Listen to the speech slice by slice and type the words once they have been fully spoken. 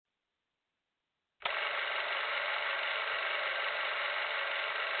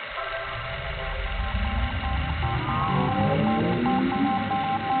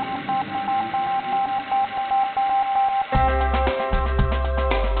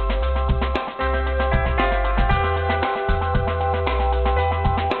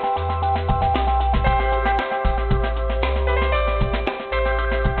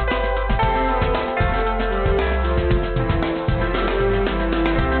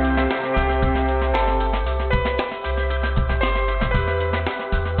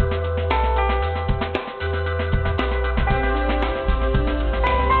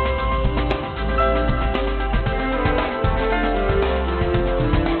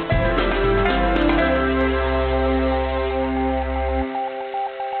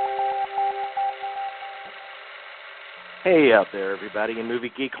Hey out there, everybody in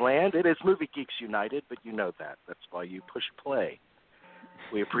Movie Geek Land. It is Movie Geeks United, but you know that. That's why you push play.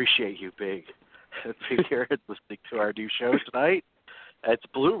 We appreciate you big here listening to our new show tonight. It's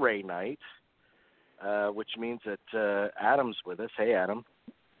Blu-ray night, which means that Adam's with us. Hey, Adam.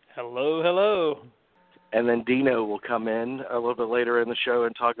 Hello, hello. And then Dino will come in a little bit later in the show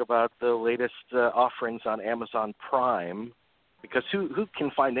and talk about the latest offerings on Amazon Prime, because who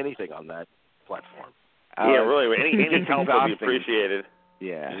can find anything on that platform? Yeah, really. Any help would be appreciated.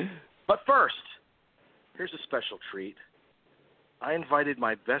 Yeah. But first, here's a special treat. I invited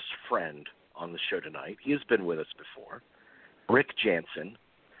my best friend on the show tonight. He has been with us before, Rick Jansen,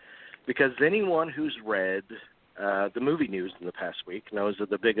 because anyone who's read the movie news in the past week knows that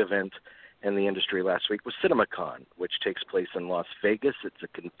the big event in the industry last week was CinemaCon, which takes place in Las Vegas. It's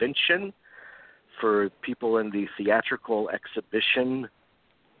a convention for people in the theatrical exhibition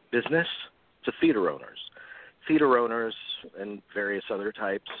business, to theater owners. Theater owners and various other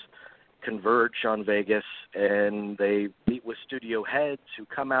types converge on Vegas, and they meet with studio heads who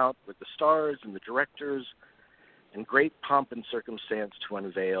come out with the stars and the directors in great pomp and circumstance to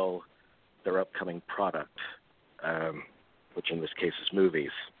unveil their upcoming product, which in this case is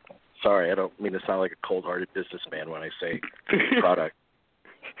movies. Sorry, I don't mean to sound like a cold-hearted businessman when I say product.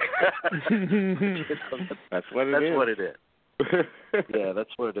 That's what it is. That's what it is. Yeah,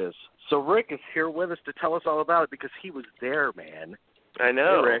 that's what it is. So Rick is here with us to tell us all about it because he was there, man. I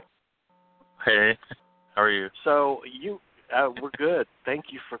know. Hey, Rick. Hey, how are you? So we're good. Thank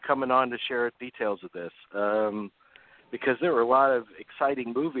you for coming on to share details of this, because there were a lot of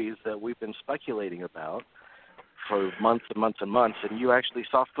exciting movies that we've been speculating about for months and months and months, and you actually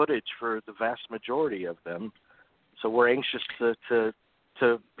saw footage for the vast majority of them. So we're anxious to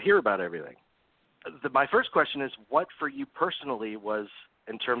hear about everything. My first question is, what for you personally was,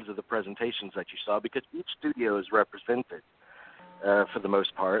 in terms of the presentations that you saw, because each studio is represented for the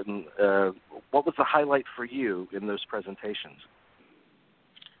most part, and what was the highlight for you in those presentations?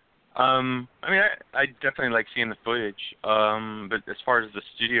 I mean, I definitely like seeing the footage, but as far as the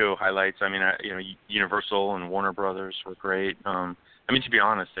studio highlights, I mean, Universal and Warner Brothers were great. I mean, to be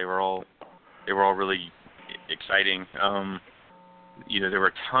honest, they were all really exciting. There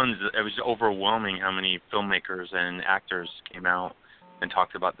were tons. It was overwhelming how many filmmakers and actors came out and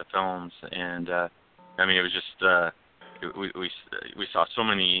talked about the films, and I mean, it was just we saw so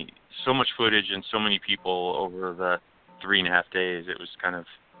much footage and so many people over the 3.5 days. It was kind of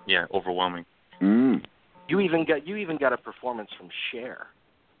overwhelming. Mm. You even got a performance from Cher.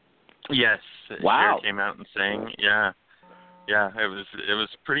 Yes. Wow. Cher came out and sang. Yeah. It was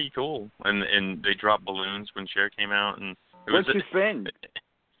pretty cool, and they dropped balloons when Cher came out, and What'd she sing?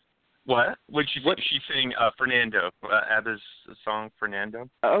 What? She sang Fernando, ABBA's song Fernando.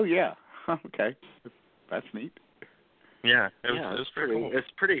 Oh yeah. Okay. That's neat. Yeah, it was pretty cool. It's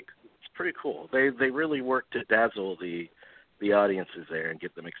pretty cool. They really work to dazzle the audiences there and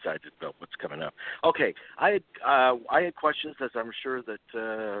get them excited about what's coming up. Okay, I had questions, as I'm sure that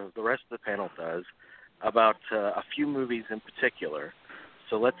the rest of the panel does, about a few movies in particular.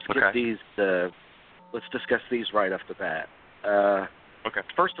 So let's get these. Let's discuss these right off the bat. Okay.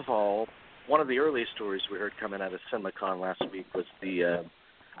 First of all, one of the earliest stories we heard coming out of CinemaCon last week was the,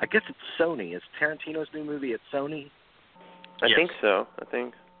 I guess it's Sony. Is Tarantino's new movie at Sony? I think so. I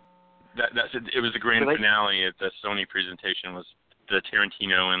think. It was the grand finale at the Sony presentation, was the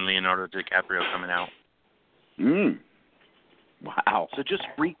Tarantino and Leonardo DiCaprio coming out. Wow. So just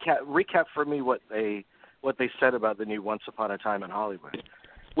recap for me what they said about the new Once Upon a Time in Hollywood,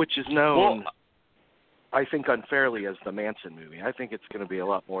 which is known, I think, unfairly as the Manson movie. I think it's going to be a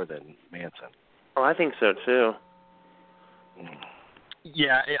lot more than Manson. Oh, I think so too.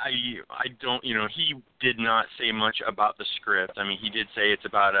 Yeah, I don't. He did not say much about the script. I mean, he did say it's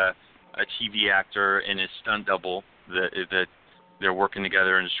about a TV actor and his stunt double that they're working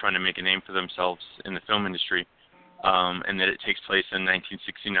together and just trying to make a name for themselves in the film industry, and that it takes place in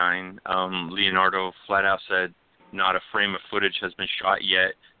 1969. Leonardo flat out said not a frame of footage has been shot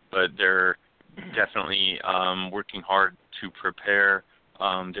yet, but they're definitely working hard to prepare.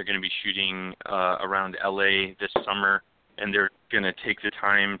 They're going to be shooting around LA this summer, and they're going to take the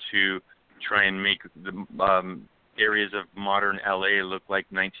time to try and make the areas of modern LA look like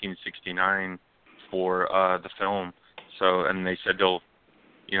 1969 for the film. So, and they said they'll,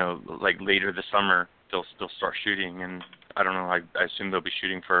 like later this summer they'll start shooting, and I don't know. I assume they'll be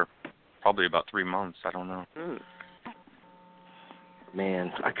shooting for probably about 3 months. I don't know.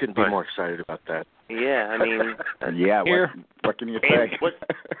 Man, I couldn't be more excited about that. Yeah, I mean, yeah. What can you say? What's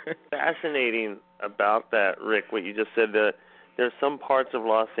fascinating about that, Rick, what you just said, there's some parts of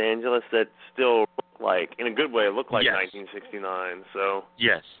Los Angeles that still look like, in a good way, it looked like Yes. 1969. So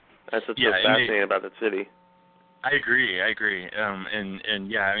Yes. that's what's Yeah, so and fascinating about the city. I agree. And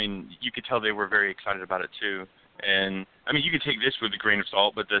yeah, I mean, you could tell they were very excited about it too. And I mean, you could take this with a grain of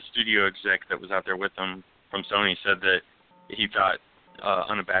salt, but the studio exec that was out there with them from Sony said that he thought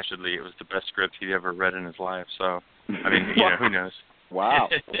unabashedly it was the best script he'd ever read in his life. So I mean, you know, who knows? Wow.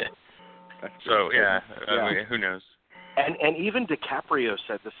 So yeah, I mean, who knows? And even DiCaprio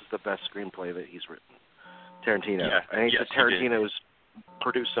said this is the best screenplay that he's written. Tarantino. Yeah. I think Yes, that Tarantino's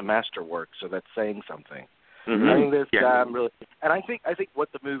produced a masterwork, so that's saying something. Mm-hmm. I think this Yeah. really, and I think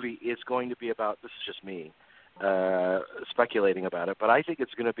what the movie is going to be about. This is just me speculating about it, but I think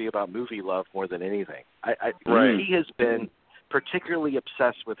it's going to be about movie love more than anything. Right. He has been particularly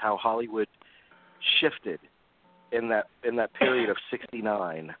obsessed with how Hollywood shifted in that period of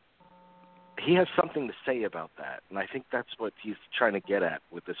 '69. He has something to say about that, and I think that's what he's trying to get at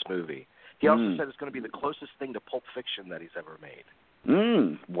with this movie. He also said it's going to be the closest thing to Pulp Fiction that he's ever made.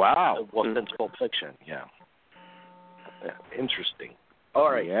 Wow. Well, since Pulp Fiction, yeah. Interesting. All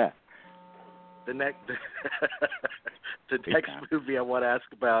right. Yeah. The next Big next time. movie I want to ask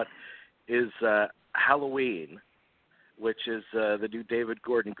about is Halloween, which is the new David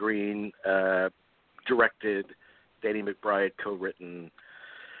Gordon Green directed, Danny McBride co-written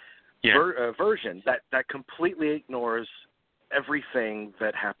version that completely ignores everything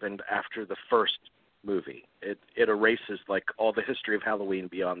that happened after the first movie. It erases like all the history of Halloween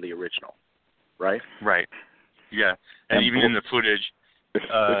beyond the original, right? Right. Yeah. And even in the footage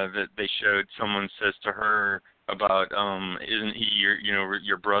that they showed, someone says to her about, isn't he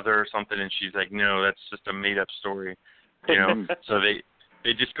your brother or something? And she's like, no, that's just a made up story. You know. So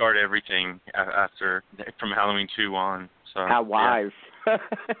they discard everything after from Halloween 2 on. So How wise.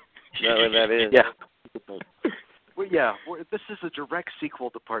 That is. Yeah. Well, yeah. This is a direct sequel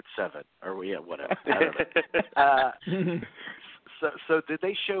to Part 7, or whatever. I don't know. So did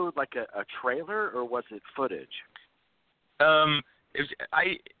they show like a trailer, or was it footage?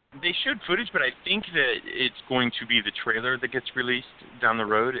 They showed footage, but I think that it's going to be the trailer that gets released down the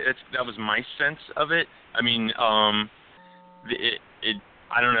road. That was my sense of it. I mean, I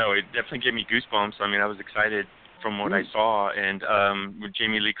don't know. It definitely gave me goosebumps. I mean, I was excited from what I saw, and with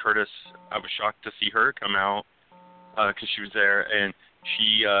Jamie Lee Curtis, I was shocked to see her come out because she was there, and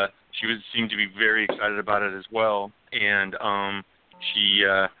she seemed to be very excited about it as well. And she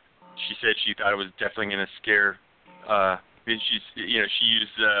said she thought it was definitely going to scare. She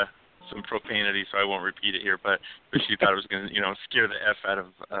used some profanity, so I won't repeat it here. But she thought it was going to scare the F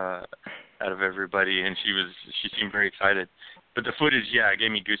out of everybody, and she seemed very excited. But the footage,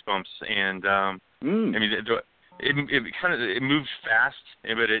 gave me goosebumps, and I mean, it moved fast,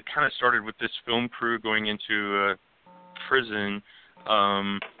 but it kind of started with this film crew going into a prison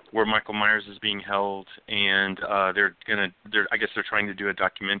where Michael Myers is being held, and I guess they're trying to do a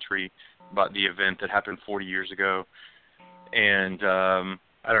documentary about the event that happened 40 years ago. And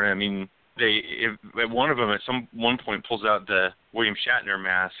I don't know. I mean, one of them at one point pulls out the William Shatner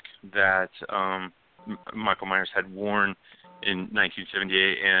mask that Michael Myers had worn in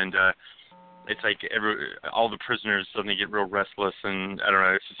 1978, and it's like all the prisoners suddenly get real restless, and I don't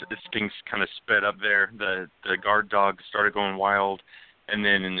know. Things kind of sped up there. The guard dog started going wild, and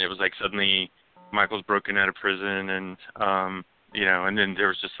then it was like suddenly Michael's broken out of prison, and and then there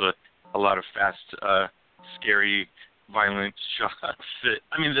was just a lot of fast, scary, violent shots.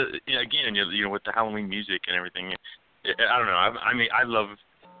 I mean, again, with the Halloween music and everything. I don't know. I mean, I love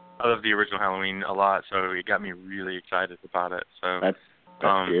the original Halloween a lot, so it got me really excited about it. So that's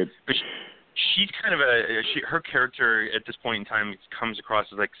good. But she's kind of her character at this point in time comes across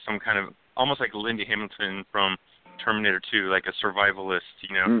as like some kind of almost like Linda Hamilton from Terminator 2, like a survivalist.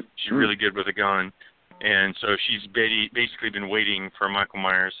 She's really good with a gun, and so she's basically been waiting for Michael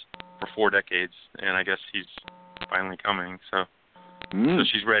Myers for 4 decades, and I guess he's finally coming. So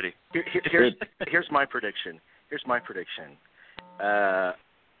she's ready. Here's my prediction.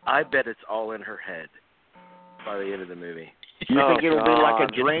 I bet it's all in her head by the end of the movie. You think it'll be like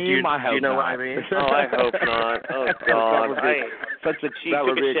a dream? I hope you know not. what I mean? Oh, I hope not. Oh, God. That would be such a She that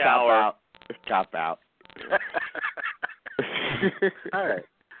would took be a a shower. cop out. All right.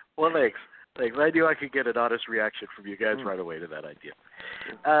 Well, thanks. I knew I could get an honest reaction from you guys right away to that idea.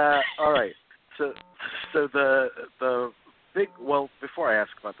 All right. So the big, before I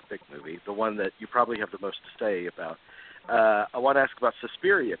ask about the big movie, the one that you probably have the most to say about, I want to ask about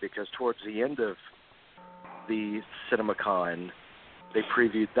Suspiria, because towards the end of the CinemaCon, they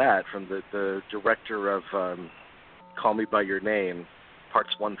previewed that from the director of Call Me By Your Name,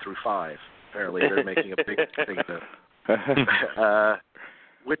 parts 1 through 5. Apparently they're making a big thing of it.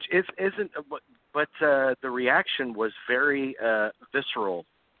 Which isn't but the reaction was very visceral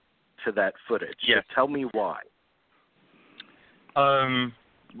to that footage. Yeah. So tell me why.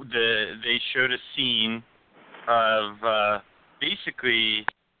 They showed a scene of basically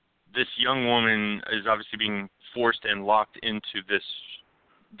this young woman is obviously being forced and locked into this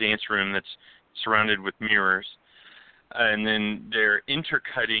dance room that's surrounded with mirrors, and then they're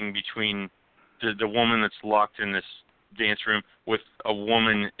intercutting between the woman that's locked in this dance room with a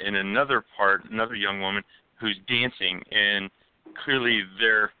woman in another young woman who's dancing, and clearly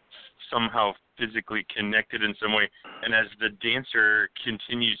they're somehow physically connected in some way. And as the dancer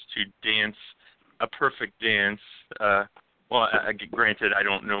continues to dance a perfect dance, granted, I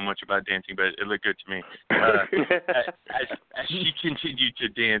don't know much about dancing, but it looked good to me. As she continued to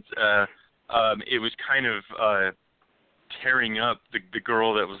dance, it was kind of tearing up the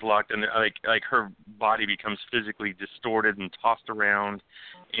girl that was locked in there. Like her body becomes physically distorted and tossed around,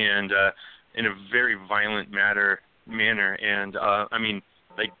 and in a very violent manner. And I mean,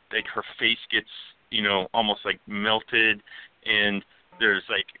 like her face gets, almost like melted, and there's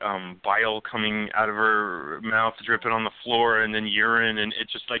like bile coming out of her mouth, dripping on the floor, and then urine, and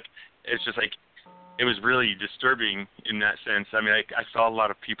it's just like it was really disturbing in that sense. I mean, I saw a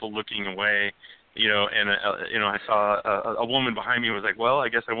lot of people looking away, and I saw a woman behind me was like, well, I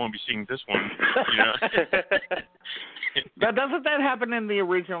guess I won't be seeing this one, Now, doesn't that happen in the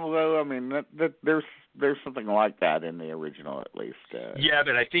original though? I mean, that there's something like that in the original at least. Yeah,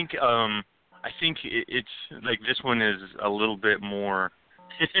 but I think it's like this one is a little bit more,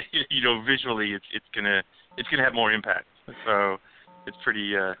 visually it's gonna have more impact. So it's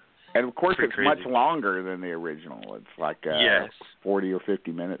pretty. And of course, it's crazy. much longer than the original. It's like yes. 40 or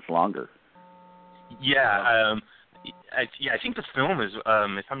 50 minutes longer. Yeah. I think the film is,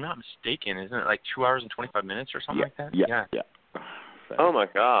 if I'm not mistaken, isn't it like 2 hours and 25 minutes or something like that? Yeah. So. Oh my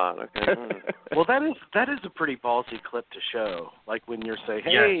God! Okay. Well, that is a pretty ballsy clip to show. Like when you're saying,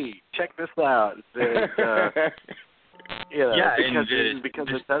 "Hey, check this out," because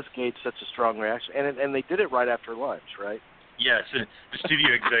it does gauge such a strong reaction, and they did it right after lunch, right? Yes, and the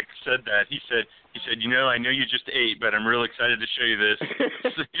studio exec said that. He said, I know you just ate, but I'm real excited to show you this.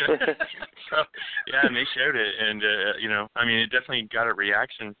 So, yeah, and they showed it, and I mean, it definitely got a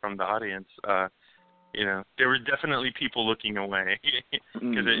reaction from the audience. There were definitely people looking away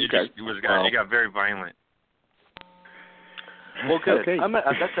because it got very violent. Well, good. Okay.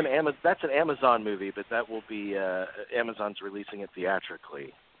 That's an Amazon movie, but that will be Amazon's releasing it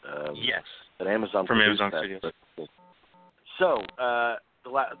theatrically. Yes. But Amazon from Amazon Studios. So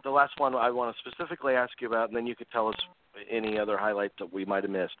the last one I want to specifically ask you about, and then you could tell us any other highlights that we might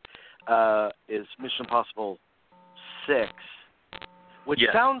have missed, is Mission Impossible 6, which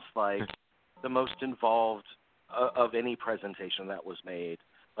sounds like the most involved of any presentation that was made.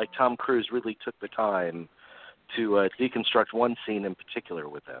 Like Tom Cruise really took the time to deconstruct one scene in particular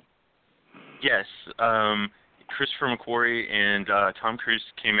with them. Yes. Christopher McQuarrie and Tom Cruise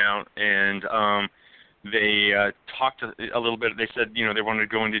came out, and they talked a little bit. They said, they wanted to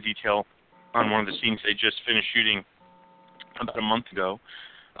go into detail on one of the scenes they just finished shooting about a month ago.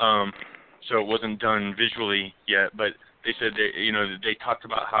 So it wasn't done visually yet, but they said they talked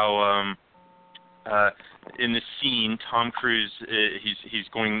about how in this scene, Tom Cruise he's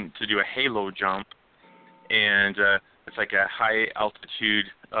going to do a halo jump, and it's like a high altitude,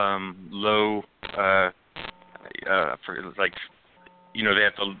 low, they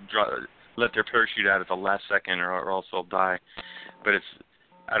have to let their parachute out at the last second, or else they'll die. But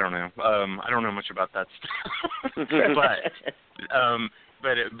I don't know. I don't know much about that stuff.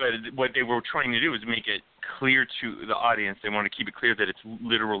 but what they were trying to do was make it clear to the audience. They want to keep it clear that it's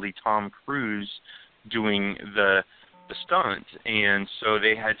literally Tom Cruise doing the stunt, and so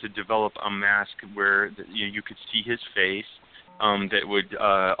they had to develop a mask where you could see his face, that would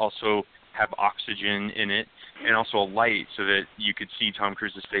also have oxygen in it, and also a light so that you could see Tom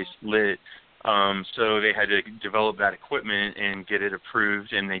Cruise's face lit. So they had to develop that equipment and get it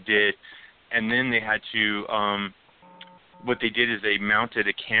approved, and they did. And then they had to, what they did is they mounted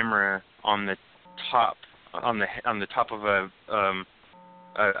a camera on the top, on the top of a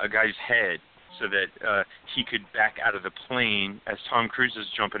guy's head, so that he could back out of the plane as Tom Cruise is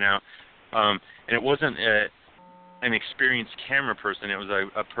jumping out. And it wasn't an experienced camera person. It was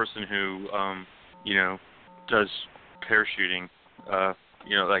a person who, does parachuting,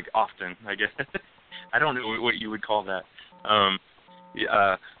 like often, I guess. I don't know what you would call that.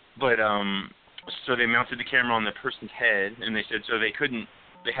 So they mounted the camera on the person's head, and they said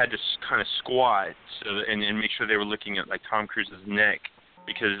they had to kind of squat and make sure they were looking at like Tom Cruise's neck,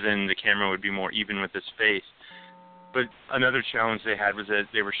 because then the camera would be more even with his face. But another challenge they had was that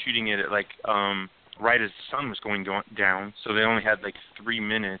they were shooting it at like right as the sun was going down, so they only had like 3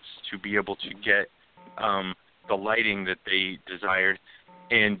 minutes to be able to get the lighting that they desired.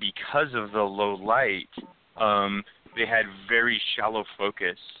 And because of the low light, they had very shallow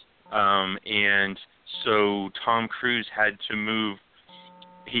focus. And so Tom Cruise had to move.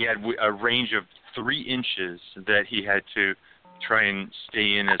 He had a range of 3 inches that he had to try and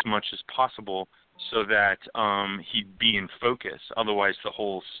stay in as much as possible so that he'd be in focus. Otherwise, the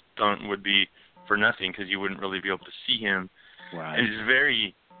whole stunt would be for nothing because you wouldn't really be able to see him. Right. And it's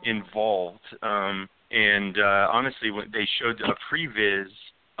very involved. And honestly, when they showed a previs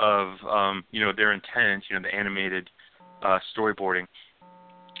of their intent, the animated storyboarding,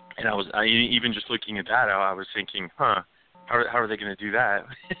 and I even just looking at that, I was thinking, how are they going to do that?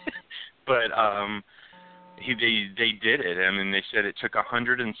 But they did it. I mean, they said it took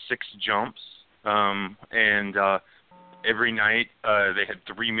 106 jumps, and every night they had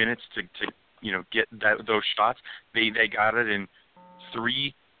 3 minutes to get those shots. They got it in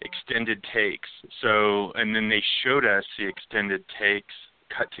 3 extended takes. So, and then they showed us the extended takes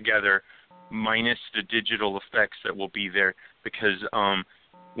cut together, minus the digital effects that will be there, because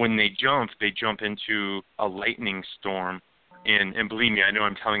when they jump into a lightning storm. And believe me, I know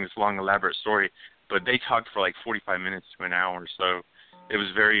I'm telling this long, elaborate story, but they talked for like 45 minutes to an hour, so it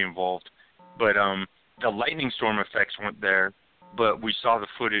was very involved. But the lightning storm effects weren't there, but we saw the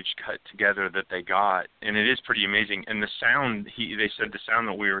footage cut together that they got, and it is pretty amazing. And the sound, they said the sound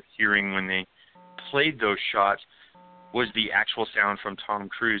that we were hearing when they played those shots was the actual sound from Tom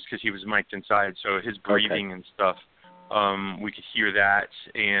Cruise, because he was mic'd inside, so his breathing and stuff, we could hear that.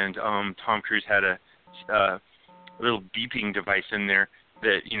 And Tom Cruise had a little beeping device in there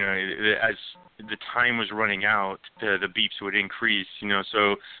that, as the time was running out, the beeps would increase,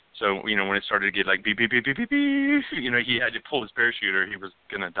 so when it started to get like beep, beep, beep, beep, beep, beep, he had to pull his parachute or he was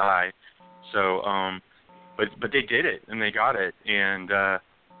going to die. So, but they did it and they got it. And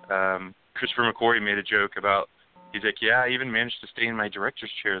Christopher McQuarrie made a joke about, he's like, yeah, I even managed to stay in my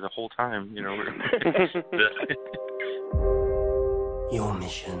director's chair the whole time, Your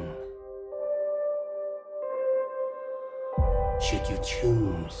mission, should you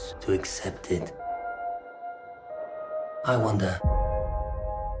choose to accept it. I wonder,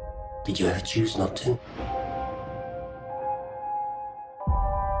 did you ever choose not to?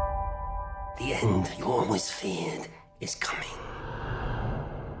 The end you always feared is coming.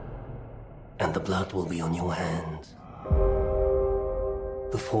 And the blood will be on your hands.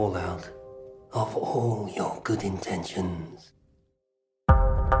 The fallout of all your good intentions.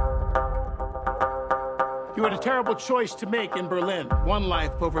 You had a terrible choice to make in Berlin. One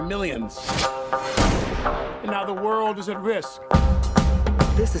life over millions. And now the world is at risk.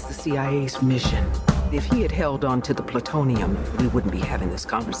 This is the CIA's mission. If he had held on to the plutonium, we wouldn't be having this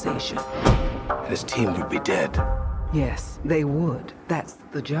conversation. His team would be dead. Yes, they would. That's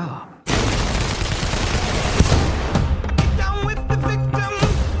the job. Down with the victims.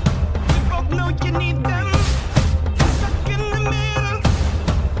 We both know you need them. Stuck in the middle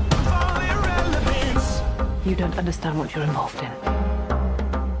of all irrelevance. You don't understand what you're involved in.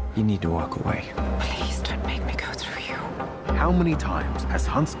 You need to walk away. Please don't make me go through you. How many times has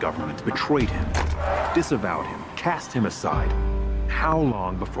Hunt's government betrayed him, disavowed him, cast him aside? How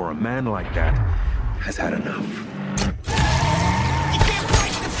long before a man like that has had enough? You can't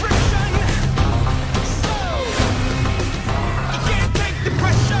fight the friction. So you can't take the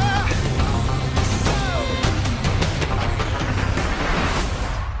pressure.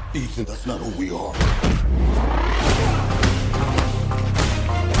 So Ethan, that's not who we are.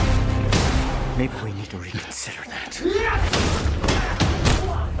 Maybe we need to reconsider that.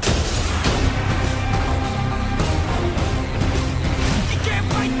 you can't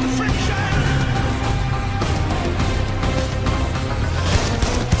fight the friction.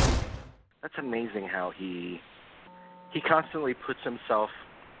 That's amazing how he constantly puts himself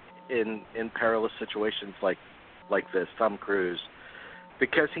in perilous situations like this, Tom Cruise,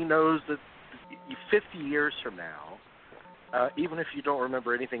 because he knows that 50 years from now, even if you don't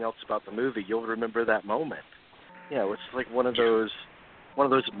remember anything else about the movie, you'll remember that moment. It's like one of those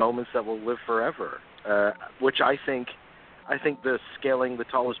moments that will live forever. Which I think the scaling the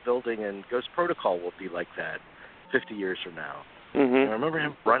tallest building in Ghost Protocol will be like that 50 years from now. Mm-hmm. I remember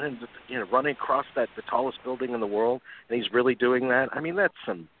him running across the tallest building in the world, and he's really doing that. I mean, that's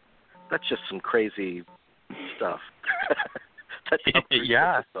just some crazy stuff. That's how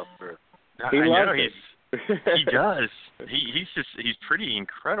yeah. He loves it. He does. He's pretty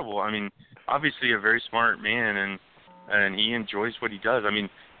incredible. I mean, obviously a very smart man, and he enjoys what he does. I mean,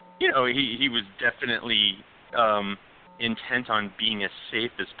 he was definitely intent on being as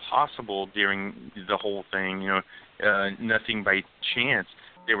safe as possible during the whole thing. Nothing by chance.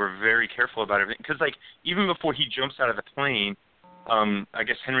 They were very careful about everything. Because, like, even before he jumps out of the plane, I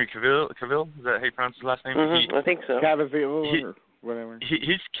guess Henry Cavill, is that how you pronounce his last name? Mm-hmm, I think so. Cavill or whatever.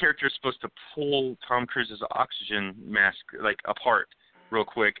 His character is supposed to pull Tom Cruise's oxygen mask, like, apart real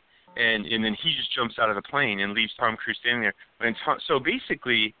quick, and then he just jumps out of the plane and leaves Tom Cruise standing there. So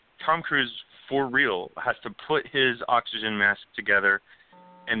basically, Tom Cruise, for real, has to put his oxygen mask together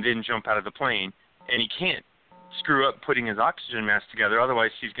and then jump out of the plane, and he can't screw up putting his oxygen mask together,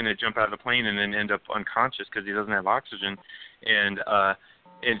 otherwise he's going to jump out of the plane and then end up unconscious because he doesn't have oxygen. And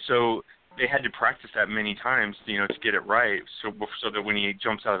so they had to practice that many times, to get it right, so that when he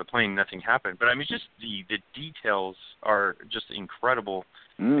jumps out of the plane, nothing happened. But I mean, just the details are just incredible.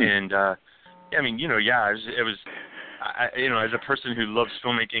 And it was. As a person who loves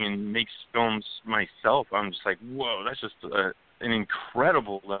filmmaking and makes films myself, I'm just like, whoa, that's just an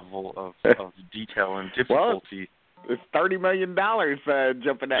incredible level of detail and difficulty. Well, it's $30 million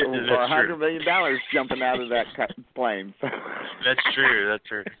jumping out, or $100 million jumping out of that plane. That's true.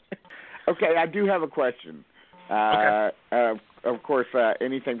 Okay, I do have a question. Okay. Of course,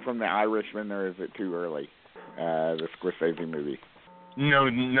 anything from The Irishman, or is it too early? The Scorsese movie. No,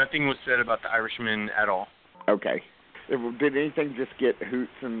 nothing was said about The Irishman at all. Okay. Did anything just get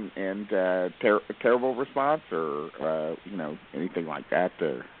hoots and terrible response, or anything like that?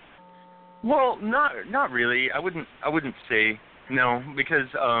 Well, not really. I wouldn't say no, because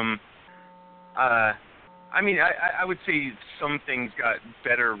I would say some things got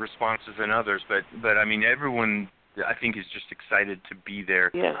better responses than others, but I mean, everyone I think is just excited to be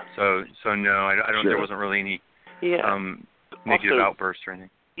there. Yeah. So no, I don't. Sure. There wasn't really any negative also, outburst or anything.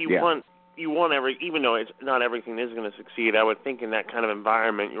 You want even though it's not everything is going to succeed. I would think in that kind of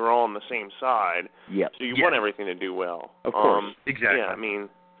environment, you're all on the same side. Yeah. So you want everything to do well. Of course. Exactly. Yeah. I mean.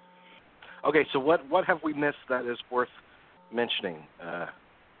 Okay, so what have we missed that is worth mentioning?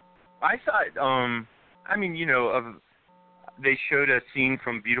 I thought, they showed a scene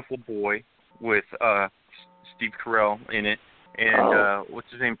from Beautiful Boy with Steve Carell in it, and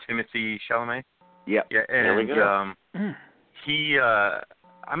what's his name, Timothy Chalamet? Yeah. Yeah, and there we go. he,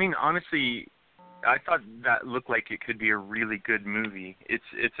 honestly, I thought that looked like it could be a really good movie.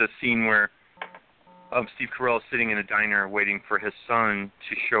 It's a scene where Steve Carell is sitting in a diner waiting for his son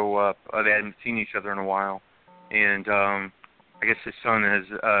to show up. They hadn't seen each other in a while, and I guess his son is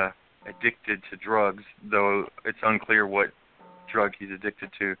addicted to drugs, though it's unclear what drug he's addicted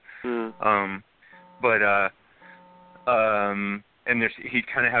to. And he's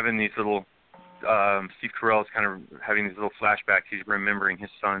kind of having these little. Steve Carell is kind of having these little flashbacks. He's remembering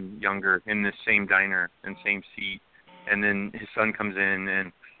his son younger in this same diner and same seat, and then his son comes in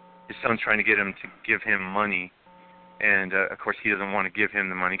and his son's trying to get him to give him money, and of course he doesn't want to give him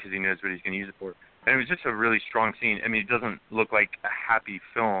the money because he knows what he's going to use it for. And it was just a really strong scene. I mean, it doesn't look like a happy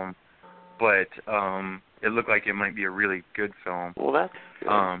film, but it looked like it might be a really good film. Well, that's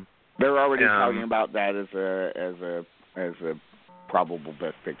good. They're already talking about that as a probable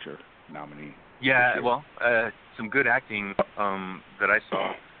Best Picture nominee. Yeah, well, some good acting that I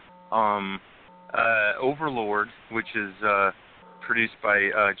saw. Overlord, which is produced by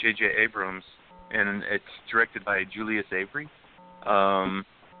J.J. Abrams, and it's directed by Julius Avery. I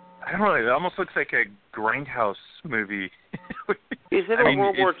don't know, it almost looks like a Grindhouse movie. Is it a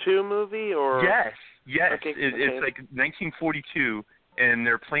World War II movie? Or? Yes. Okay, It's like 1942, and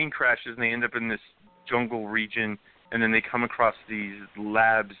their plane crashes, and they end up in this jungle region, and then they come across these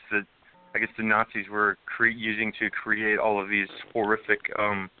labs that I guess the Nazis were using to create all of these horrific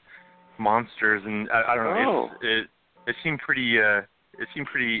monsters, and I don't know. It seemed pretty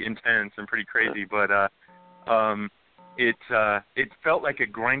intense and pretty crazy, but it felt like a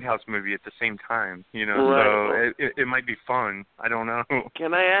Grindhouse movie at the same time, Right. So it might be fun. I don't know.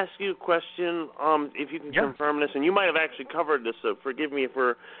 Can I ask you a question? If you can confirm this, and you might have actually covered this, so forgive me if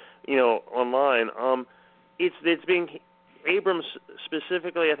we're, online. It's being Abrams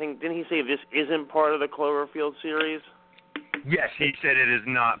specifically. I think didn't he say this isn't part of the Cloverfield series? Yes, he said it is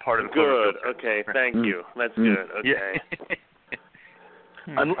not part of the Cloverfield. Good. Okay. Thank you. That's good. Okay.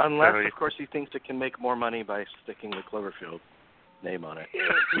 Yeah. Unless, of course, he thinks it can make more money by sticking the Cloverfield name on it.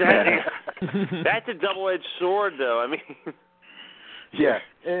 That's a double-edged sword, though. I mean. Yeah.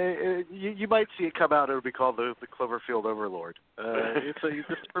 You might see it come out. It'll be called the Cloverfield Overlord. So you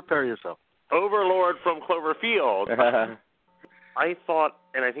just prepare yourself. Overlord from Cloverfield. I thought,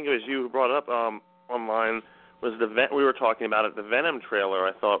 and I think it was you who brought it up online, was we were talking about it. The Venom trailer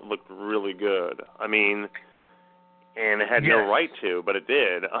I thought looked really good. I mean, and it had no right to, but it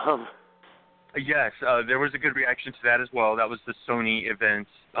did. Yes, there was a good reaction to that as well. That was the Sony event,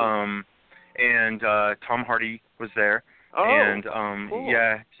 and Tom Hardy was there. Oh, and cool.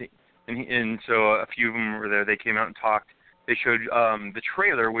 yeah, and so a few of them were there. They came out and talked. They showed the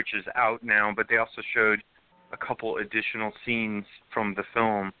trailer, which is out now, but they also showed a couple additional scenes from the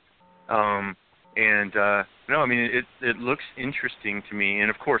film. No, I mean it looks interesting to me, and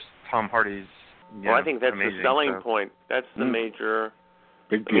of course Tom Hardy's. Well, I think that's amazing, the selling so. point. That's the major.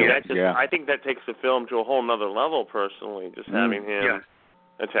 Big I mean, deal. that just, I think that takes the film to a whole nother level. Personally, just having him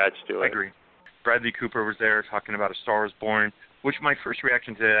attached to it. I agree. Bradley Cooper was there talking about A Star Is Born, which my first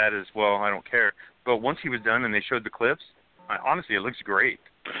reaction to that is, well, I don't care. But once he was done and they showed the clips, honestly, it looks great.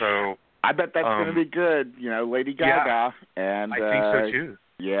 So I bet that's going to be good. You know, Lady Gaga, and I think so too.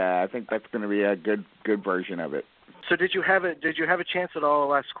 Yeah, I think that's going to be a good version of it. So did you have a chance at all?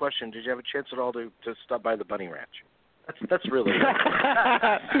 Last question. Did you have a chance at all to stop by the Bunny Ranch? That's really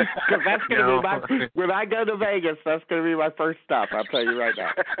because that's going to be my when I go to Vegas. That's going to be my first stop. I'll tell you right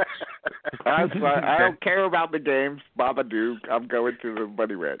now. I don't care about the games, Babadook. I'm going to the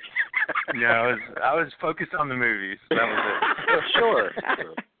Bunny Ranch. No, I was focused on the movies. That was it. Sure.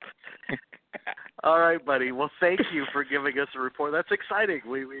 All right, buddy. Well, thank you for giving us a report. That's exciting.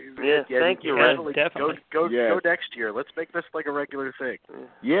 Thank you, Ray. Definitely. Go next year. Let's make this like a regular thing.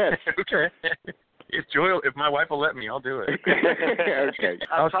 Yes. Okay. If my wife will let me, I'll do it. Okay.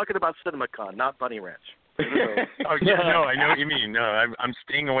 I'm talking about CinemaCon, not Bunny Ranch. Oh yeah, no, I know what you mean. No, I'm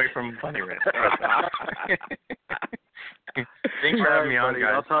staying away from Bunny Ranch. Thanks for having me on,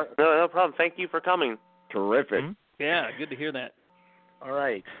 guys. No problem. Thank you for coming. Terrific. Mm-hmm. Yeah, good to hear that. All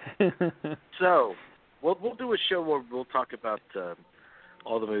right. So we'll do a show where we'll talk about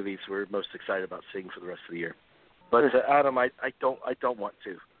all the movies we're most excited about seeing for the rest of the year. But Adam, I don't want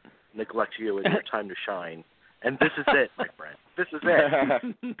to neglect you in your time to shine. And this is it, my friend. This is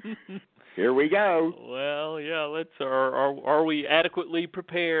it. Here we go. Well, yeah. Let's. Are we adequately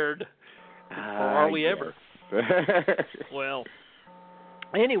prepared? Or are we ever? Well,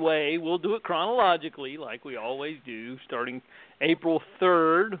 anyway, we'll do it chronologically, like we always do, starting April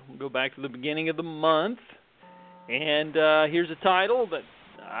 3rd. We'll go back to the beginning of the month, and here's a title that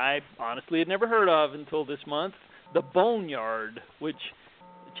I honestly had never heard of until this month: The Boneyard. Which,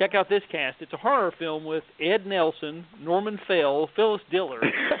 check out this cast. It's a horror film with Ed Nelson, Norman Fell, Phyllis Diller,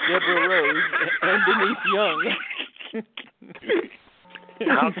 Deborah Rose, and Denise Young.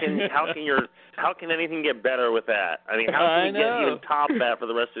 How can anything get better with that? I mean, how can we even top that for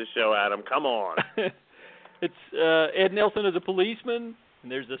the rest of the show, Adam? Come on. It's Ed Nelson as a policeman,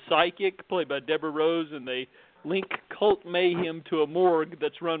 and there's a psychic played by Deborah Rose, and they link cult mayhem to a morgue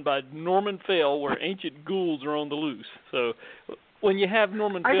that's run by Norman Fell, where ancient ghouls are on the loose. So when you have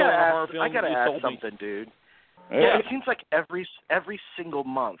Norman Fell in a horror film, I gotta add something, dude. Yeah. It seems like every single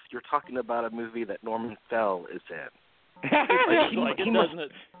month you're talking about a movie that Norman Fell is in.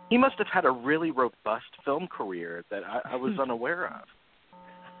 He must have had a really robust film career that I was unaware of.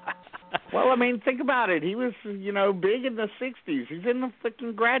 Well, I mean, think about it. He was, big in the '60s. He's in the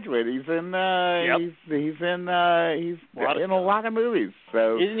freaking Graduate. He's in he's in a lot of movies.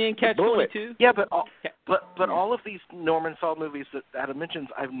 So isn't he in Catch-22? Yeah, but all of these Norman Fell movies that Adam mentions,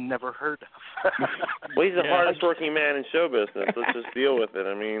 I've never heard of. Well, he's the hardest working man in show business. Let's just deal with it.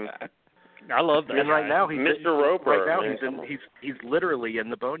 I mean, I love that. And right now he's Mr. Roper. Right now he's literally in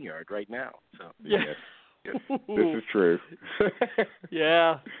the Boneyard right now. So yeah. This is true.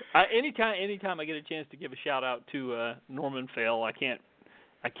 Yeah. Anytime I get a chance to give a shout out to Norman Fell, I can't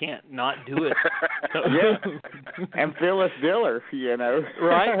not do it. Yeah. And Phyllis Diller,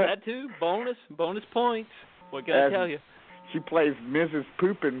 Right, that too. Bonus points. What can I tell you? She plays Mrs.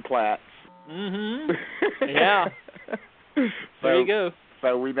 Poopinplatz. Mm-hmm. Yeah. There you go.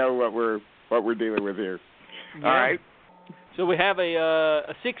 So we know what we're dealing with here. Yeah. All right. So we have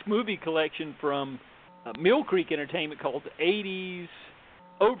a 6-movie collection from Mill Creek Entertainment called the 80s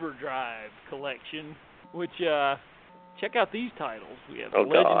Overdrive Collection, which check out these titles. We have The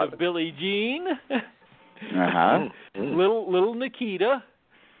Legend of Billie Jean, Little Nikita,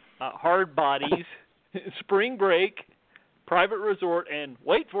 Hard Bodies, Spring Break, Private Resort, and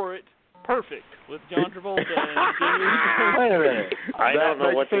wait for it, Perfect with John Travolta and Wait a minute. I don't know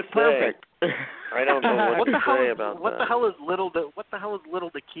what to say. I don't know what to say about that. What the hell is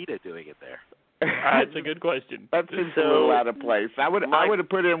Little Nikita doing in there? That's a good question. That seems a little out of place. I would have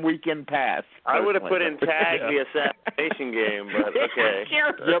put in Weekend Pass. I would have put in Tag the Assassination Game, but okay.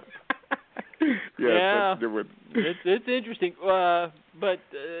 Yep. Yeah. It's interesting. But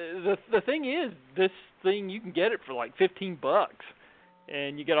the thing is, this thing you can get it for like $15,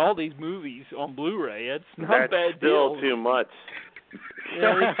 and you get all these movies on Blu-ray. It's not a bad deal. That's still too much.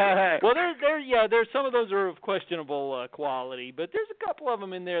 Well, there's some of those are of questionable quality, but there's a couple of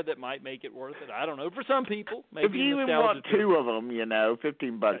them in there that might make it worth it. I don't know. For some people, maybe if you even want two of them,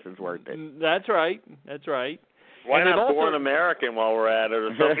 $15 is worth it. That's right. Why and not also, Born American while we're at it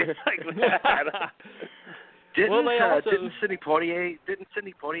or something like that? Didn't Sidney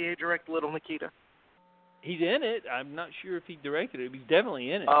Poitier direct Little Nikita? He's in it. I'm not sure if he directed it. He's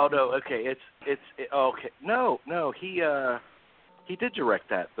definitely in it. Oh no, okay. Okay. No, he did direct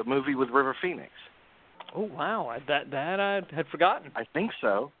that. The movie with River Phoenix. Oh wow, that I had forgotten. I think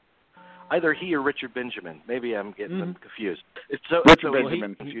so. Either he or Richard Benjamin. Maybe I'm getting them confused. It's Richard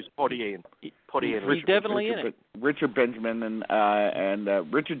Benjamin. Confused. Poitier and he's Richard. definitely in it. Richard Benjamin and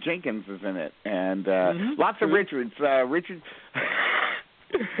Richard Jenkins is in it, and lots of Richards. Richard.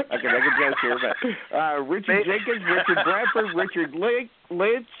 I can make a joke here, but Richard Jenkins, Richard Bradford, Richard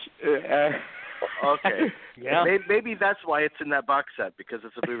Lynch. Okay. Yeah. Maybe that's why it's in that box set, because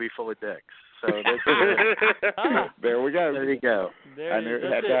it's a movie full of dicks. So there we go. There you go. I knew it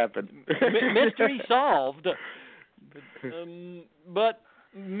had to happen. Mystery solved. But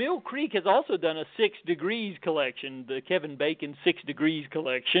Mill Creek has also done a 6 Degrees collection, the Kevin Bacon 6 Degrees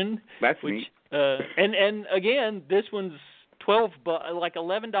collection. That's neat. And again, this one's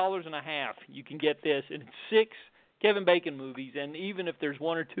 $11.50. You can get this, and it's 6 Kevin Bacon movies, and even if there's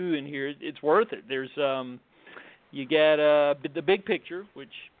 1 or 2 in here, it's worth it. There's you get The Big Picture,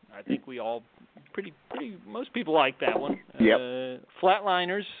 which I think we all most people like that one. Yep.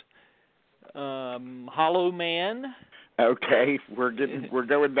 Flatliners, Hollow Man. Okay, we're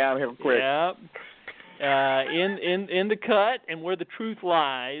going downhill quick. Yeah. In the Cut and Where the Truth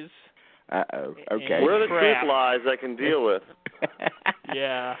Lies. Uh-oh. Okay. Where the Truth Lies, I can deal with.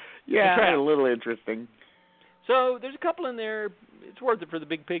 Yeah. Yeah, a little interesting. So there's a couple in there. It's worth it for the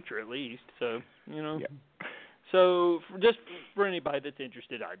big picture, at least. So Yep. So just for anybody that's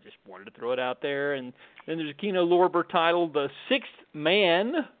interested, I just wanted to throw it out there. And then there's a Kino Lorber titled "The Sixth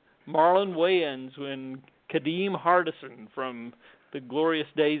Man," Marlon Wayans and Kadeem Hardison from the glorious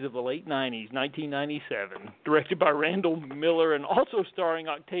days of the late 90s, 1997, directed by Randall Miller and also starring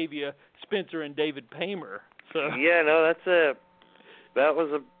Octavia Spencer and David Paymer. So yeah, no,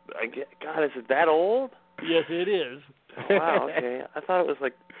 God, is it that old? Yes, it is. Wow, okay. I thought it was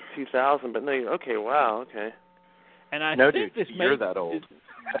like 2000, but no, okay, wow, okay. And I no, think dude, this you're that old.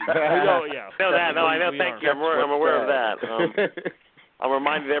 Oh, yeah. I know, thank you. I'm aware of that. I'm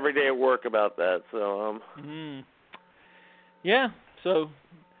reminded every day at work about that. So, Yeah, so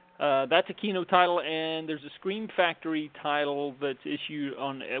that's a Kino title, and there's a Scream Factory title that's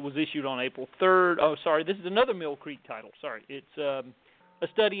was issued on April 3rd. Oh, sorry, this is another Mill Creek title. Sorry, it's A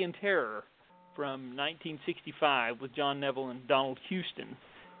Study in Terror from 1965 with John Neville and Donald Houston,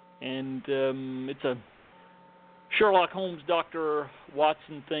 and it's a Sherlock Holmes, Dr.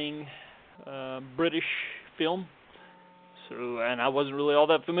 Watson thing, British film. So, and I wasn't really all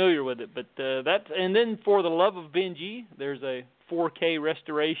that familiar with it, but that's. And then For the Love of Benji, there's a 4K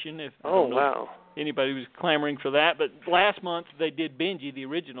restoration. Wow! Anybody was clamoring for that, but last month they did Benji, the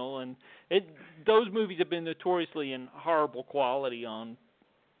original, and those movies have been notoriously in horrible quality on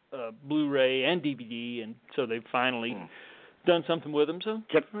Blu-ray and DVD, and so they've finally done something with them. So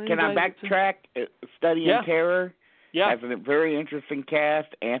can I backtrack? Study in Terror has a very interesting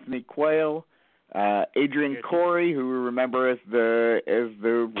cast. Anthony Quayle, Adrian Corey, who we remember as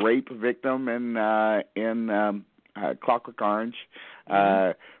the rape victim in Clockwork Orange.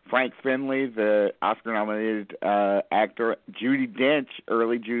 Frank Finley, the Oscar-nominated actor.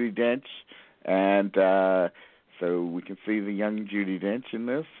 Early Judi Dench, and so we can see the young Judi Dench in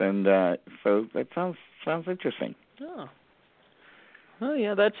this, and so that sounds interesting. Oh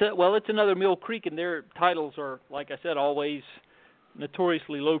yeah, that's it. Well, it's another Mill Creek, and their titles are, like I said, always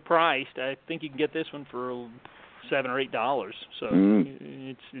notoriously low priced. I think you can get this one for $7 or $8. So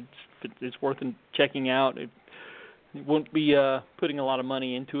it's worth checking out. It won't be putting a lot of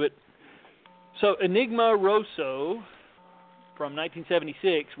money into it. So Enigma Rosso from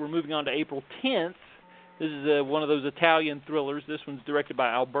 1976. We're moving on to April 10th. This is one of those Italian thrillers. This one's directed by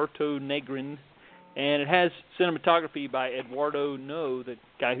Alberto Negrin, and it has cinematography by Eduardo No, the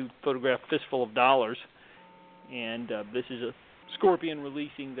guy who photographed Fistful of Dollars. And this is a Scorpion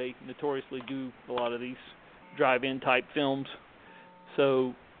releasing. They notoriously do a lot of these drive-in type films.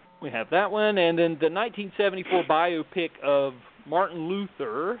 So we have that one. And then the 1974 biopic of Martin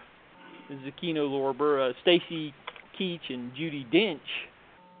Luther. This is a Kino Lorber. Stacy Keach and Judi Dench.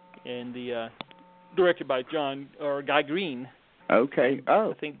 And the directed by Guy Green. Okay.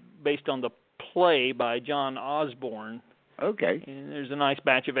 Oh. I think based on the play by John Osborne. Okay. And there's a nice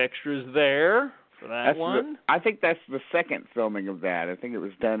batch of extras there for that one. I think that's the second filming of that. I think it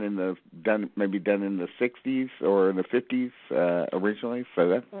was done in the 60s or the 50s originally.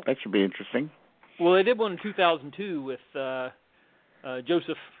 So that should be interesting. Well, they did one in 2002 with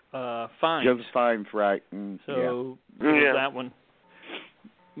Joseph Fiennes. Joseph Fiennes, right? So that one.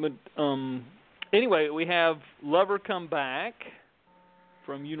 But anyway, we have Lover Come Back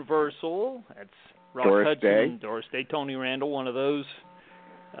from Universal. That's Rock Hudson, Doris Day, Tony Randall. One of those.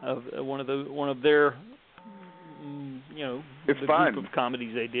 One of their, it's the fun. group of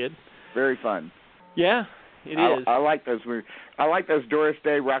comedies they did. Very fun. Yeah, it is. I like those movies. I like those Doris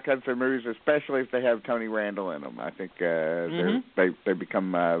Day, Rock Hudson movies, especially if they have Tony Randall in them. I think they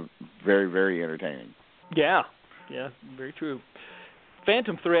become very, very entertaining. Yeah, very true.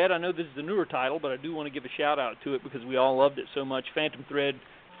 Phantom Thread, I know this is the newer title, but I do want to give a shout-out to it because we all loved it so much. Phantom Thread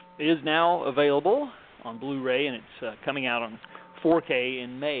is now available on Blu-ray, and it's coming out on 4K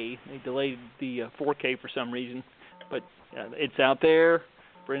in May. They delayed the 4K for some reason, but it's out there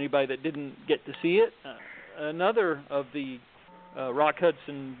for anybody that didn't get to see it. Another of the Rock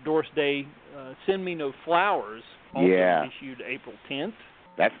Hudson, Doris Day, Send Me No Flowers, also issued April 10th.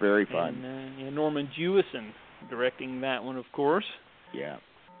 That's very fun. And Norman Jewison directing that one, of course. Yeah.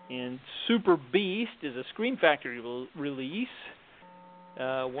 And Super Beast is a Scream Factory release.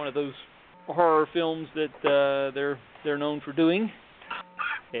 One of those horror films that they're known for doing.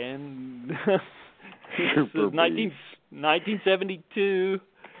 And this is 1972.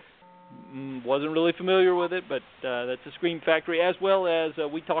 Wasn't really familiar with it, but that's a Scream Factory, as well as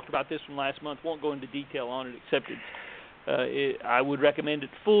we talked about this from last month. Won't go into detail on it, except I would recommend it.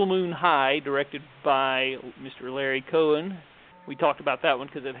 Full Moon High, directed by Mr. Larry Cohen. We talked about that one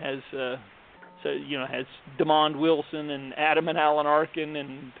because it has, has Demond Wilson and Adam and Alan Arkin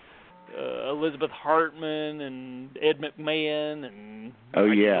and Elizabeth Hartman and Ed McMahon and I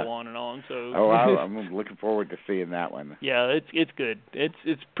can go on and on. So I'm looking forward to seeing that one. Yeah, it's good.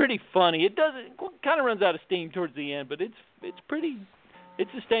 It's pretty funny. It kind of runs out of steam towards the end, but it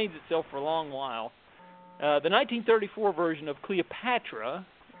sustains itself for a long while. The 1934 version of Cleopatra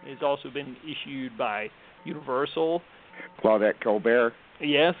has also been issued by Universal. Claudette Colbert.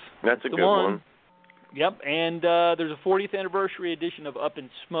 Yes, that's a good one. Yep, and there's a 40th anniversary edition of Up in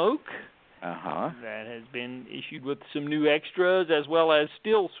Smoke. That has been issued with some new extras, as well as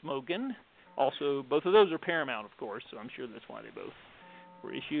Still Smokin'. Also, both of those are Paramount, of course, so I'm sure that's why they both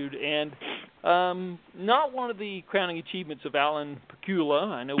were issued. And not one of the crowning achievements of Alan Pakula.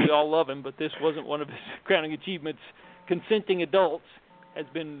 I know we all love him, but this wasn't one of his crowning achievements. Consenting Adults has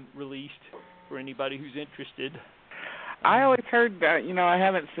been released for anybody who's interested. I always heard that, I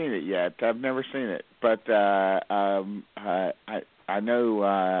haven't seen it yet. I've never seen it, but I know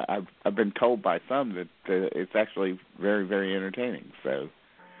I've been told by some that it's actually very, very entertaining. So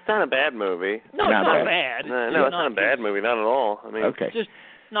it's not a bad movie. No, it's not bad. No, it's not a bad movie, not at all. I mean, just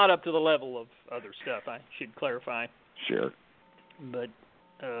not up to the level of other stuff. I should clarify. Sure. But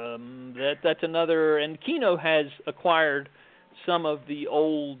that's another. And Kino has acquired some of the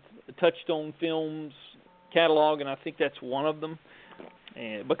old Touchstone Films catalog, and I think that's one of them.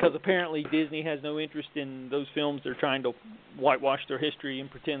 And because apparently Disney has no interest in those films, they're trying to whitewash their history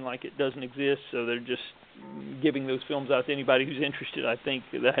and pretend like it doesn't exist. So they're just giving those films out to anybody who's interested. I think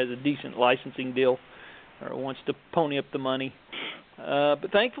that has a decent licensing deal or wants to pony up the money.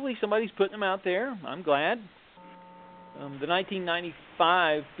 But thankfully, somebody's putting them out there. I'm glad. The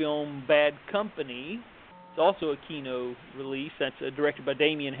 1995 film Bad Company is also a Kino release. That's directed by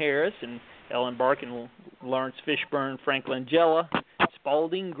Damian Harris and Ellen Barkin, Lawrence Fishburne, Frank Langella,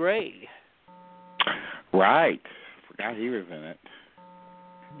 Spalding Gray. Right. Forgot he was in it.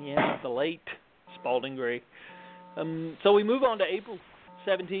 Yeah, the late Spalding Gray. So we move on to April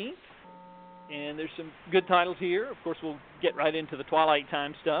 17th, and there's some good titles here. Of course, we'll get right into the Twilight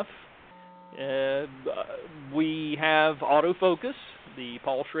Time stuff. We have Autofocus, the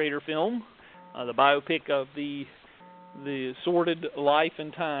Paul Schrader film, the biopic of the sordid life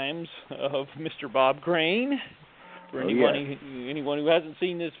and times of Mr. Bob Crane. For anyone who hasn't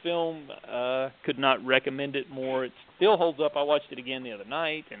seen this film, could not recommend it more. It still holds up. I watched it again the other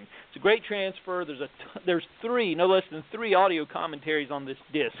night, and it's a great transfer. There's no less than three audio commentaries on this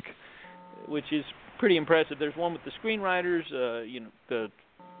disc, which is pretty impressive. There's one with the screenwriters, the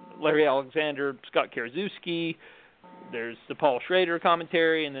Larry Alexander, Scott Karaszewski. There's the Paul Schrader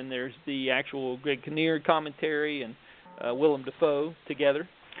commentary, and then there's the actual Greg Kinnear commentary and Willem Dafoe together.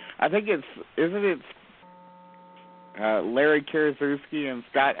 I think isn't it Larry Karaszewski and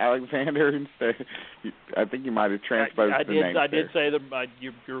Scott Alexander? I think you might have transposed the names. I did say them.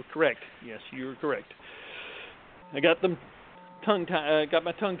 You're correct. Yes, you're correct. I got them got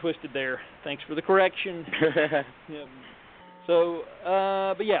my tongue twisted there. Thanks for the correction. Yeah. So,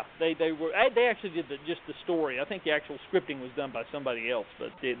 but yeah, they actually did just the story. I think the actual scripting was done by somebody else, but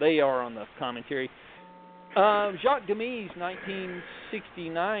they are on the commentary. Jacques Demy's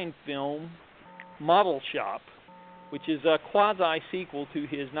 1969 film Model Shop, which is a quasi-sequel to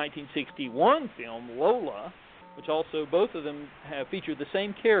his 1961 film Lola, which also both of them have featured the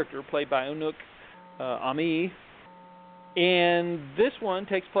same character played by Anouk Aimée. And this one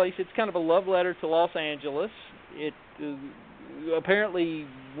takes place, it's kind of a love letter to Los Angeles. It apparently,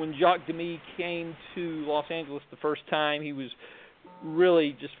 when Jacques Demy came to Los Angeles the first time, he was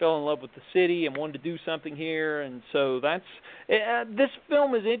really just fell in love with the city and wanted to do something here. And so that's this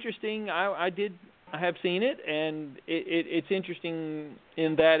film is interesting. I have seen it, and it's interesting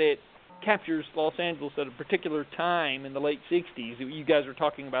in that it captures Los Angeles at a particular time in the late 60s. You guys were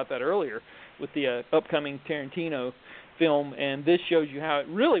talking about that earlier with the upcoming Tarantino film, and this shows you how it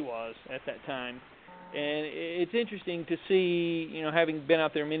really was at that time. And it's interesting to see, having been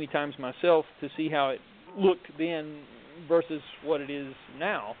out there many times myself, to see how it looked then versus what it is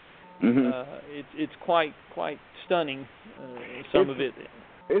now. Mm-hmm. It's quite stunning, some of it.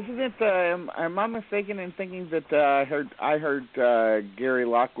 Isn't it? Am I mistaken in thinking that I heard Gary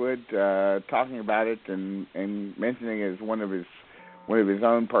Lockwood talking about it and mentioning it as one of his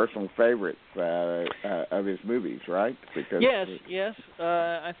own personal favorites of his movies, right? Because yes.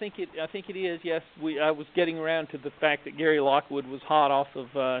 I think it is. Yes, I was getting around to the fact that Gary Lockwood was hot off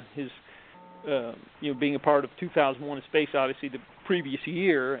of his being a part of 2001: A Space Odyssey the previous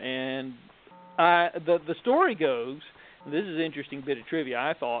year, and the story goes. This is an interesting bit of trivia,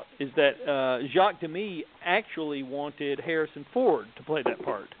 I thought, is that Jacques Demy actually wanted Harrison Ford to play that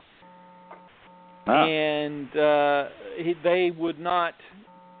part. Ah. And they would not,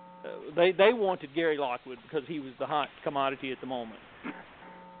 they wanted Gary Lockwood because he was the hot commodity at the moment.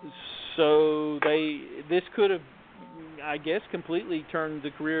 So this could have, I guess, completely turned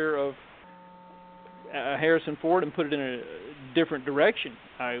the career of Harrison Ford and put it in a different direction.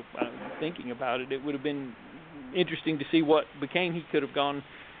 I'm thinking about it. It would have been interesting to see what became. He could have gone.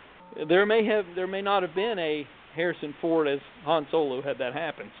 There may not have been a Harrison Ford as Han Solo had that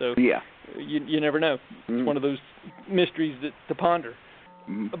happen. So yeah, you never know. It's one of those mysteries to ponder.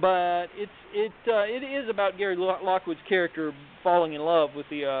 Mm-hmm. But it is about Gary Lockwood's character falling in love with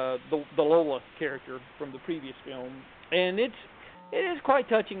the Lola character from the previous film, and it is quite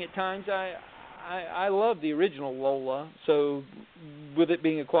touching at times. I love the original Lola, so with it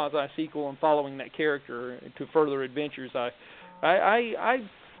being a quasi-sequel and following that character to further adventures, I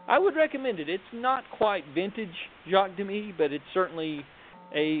would recommend it. It's not quite vintage Jacques Demy, but it's certainly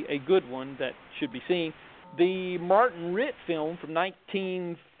a good one that should be seen. The Martin Ritt film from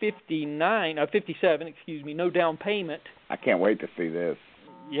 1957, No Down Payment. I can't wait to see this.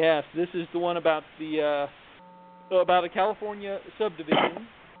 Yes, this is the one about about a California subdivision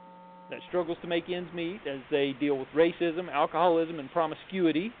that struggles to make ends meet as they deal with racism, alcoholism, and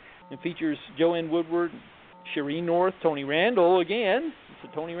promiscuity, and features Joanne Woodward, Shereen North, Tony Randall again. It's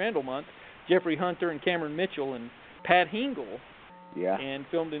a Tony Randall month. Jeffrey Hunter and Cameron Mitchell and Pat Hingle. Yeah. And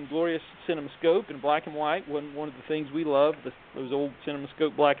filmed in glorious CinemaScope in black and white. One of the things we love, those old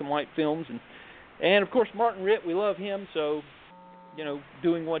CinemaScope black and white films. And of course, Martin Ritt, we love him. So,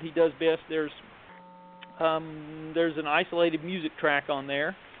 doing what he does best. There's an isolated music track on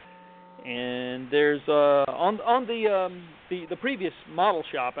there. And there's on the previous Model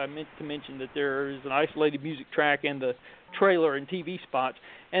Shop, I meant to mention that there is an isolated music track and the trailer and TV spots.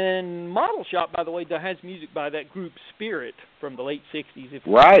 And Model Shop, by the way, has music by that group Spirit from the late 60s. I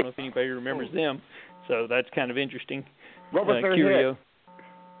don't know if anybody remembers them. So that's kind of interesting. What was their curio.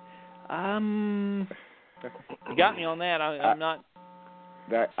 You got me on that. I'm not.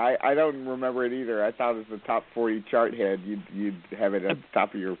 I don't remember it either. I thought as the top 40 chart head, you'd have it at the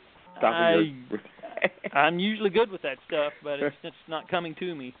top of your. I'm usually good with that stuff, but it's not coming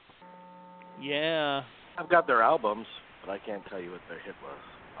to me. Yeah. I've got their albums, but I can't tell you what their hit was.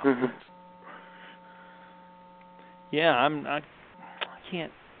 Yeah, I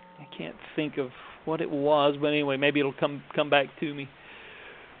can't think of what it was, but anyway, maybe it'll come back to me.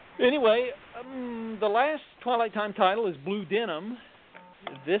 Anyway, the last Twilight Time title is Blue Denim.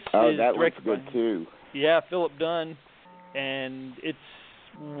 This is that one's directed good too. Yeah, Philip Dunn, and it's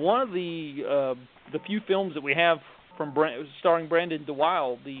one of the few films that we have from starring Brandon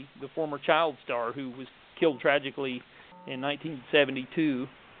DeWilde, the former child star who was killed tragically in 1972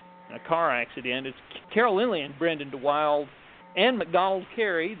 in a car accident. It's Carol Lindley and Brandon DeWilde and MacDonald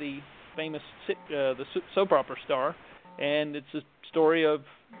Carey, the famous the soap opera star, and it's a story of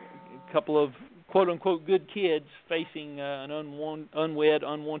a couple of quote-unquote good kids facing an unwed,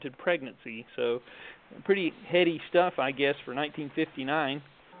 unwanted pregnancy. So pretty heady stuff, I guess, for 1959.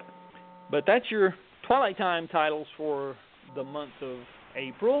 But that's your Twilight Time titles for the month of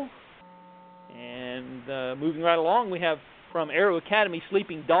April. And moving right along, we have from Arrow Academy,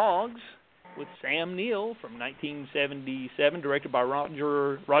 Sleeping Dogs with Sam Neill from 1977, directed by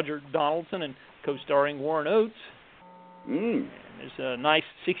Roger Donaldson and co-starring Warren Oates. And there's a nice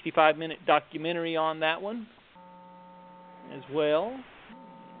 65-minute documentary on that one as well.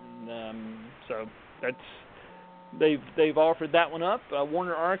 And, so that's they've offered that one up.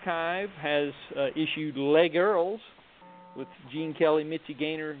 Warner Archive has issued Les Girls with Gene Kelly, Mitzi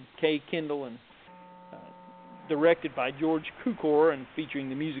Gaynor, Kay Kendall, and directed by George Cukor and featuring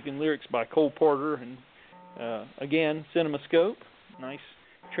the music and lyrics by Cole Porter and again CinemaScope. Nice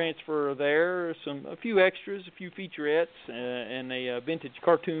transfer there. A few extras, a few featurettes, and a vintage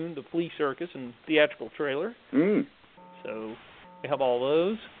cartoon, The Flea Circus, and theatrical trailer. So we have all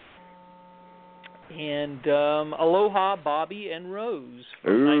those. And Aloha, Bobby and Rose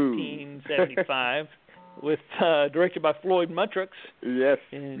from 1975. With directed by Floyd Muttrux. Yes,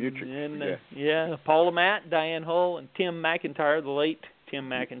 and Paula Matt, Diane Hull, and Tim McIntyre, the late Tim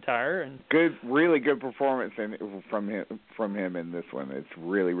McIntyre, and really good performance from him in this one. It's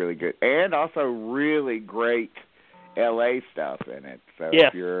really, really good, and also really great LA stuff in it. So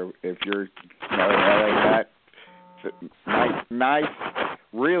if you're LA nut, nice,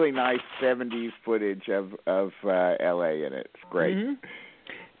 really nice 70s footage of LA in it. It's great. Mm-hmm.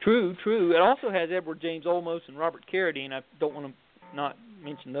 True. It also has Edward James Olmos and Robert Carradine. I don't want to not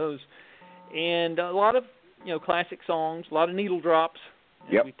mention those. And a lot of classic songs, a lot of needle drops,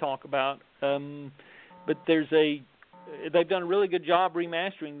 as we talk about. But they've done a really good job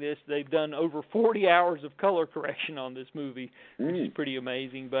remastering this. They've done over 40 hours of color correction on this movie, which is pretty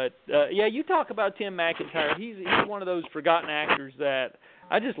amazing. But you talk about Tim McIntyre. He's one of those forgotten actors that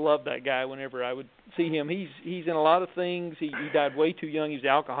I just love that guy whenever I would see him. He's in a lot of things. He died way too young. He was an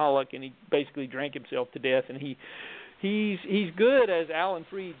alcoholic, and he basically drank himself to death. And he's good as Alan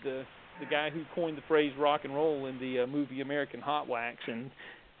Freed, the guy who coined the phrase rock and roll in the movie American Hot Wax. And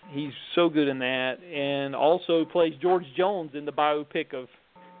he's so good in that. And also plays George Jones in the biopic of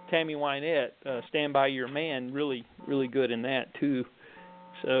Tammy Wynette, Stand By Your Man. Really, really good in that, too.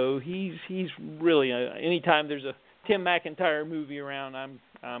 So he's really, anytime there's a Tim McIntyre movie around,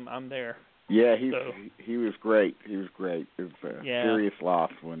 I'm there. Yeah, he was great. He was great. It was a serious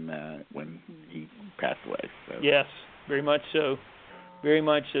loss when he passed away. So. Yes, very much so. Very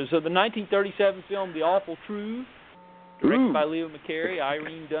much so. So the 1937 film, The Awful Truth, directed by Leo McCarey,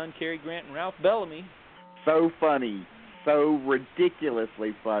 Irene Dunn, Cary Grant, and Ralph Bellamy. So funny, so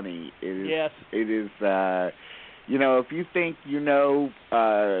ridiculously funny. It is. Yes. It is. If you think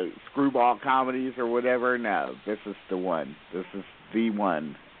screwball comedies or whatever, no, this is the one. This is the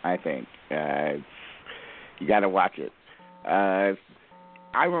one, I think. You got to watch it. I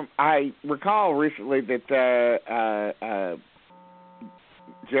recall recently that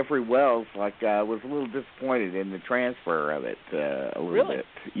Jeffrey Wells was a little disappointed in the transfer of it a little bit.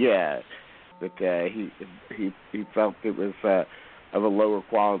 Yeah, that he felt it was of a lower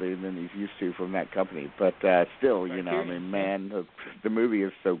quality than he's used to from that company. But still, the movie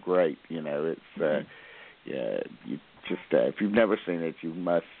is so great. It's you just if you've never seen it, you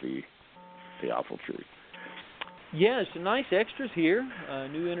must see The Awful Truth. Yeah, some nice extras here. A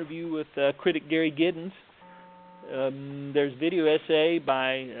new interview with critic Gary Giddens. There's video essay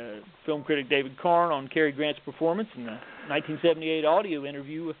by film critic David Karn on Cary Grant's performance, and a 1978 audio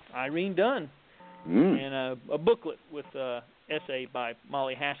interview with Irene Dunn, and a booklet with essay by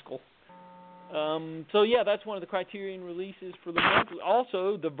Molly Haskell. That's one of the Criterion releases for the month.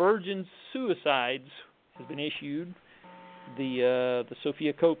 Also, The Virgin Suicides has been issued. The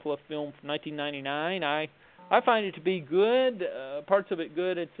Sofia Coppola film from 1999. I find it to be good. Parts of it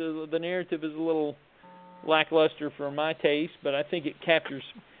good. The narrative is a little lackluster for my taste, but I think it captures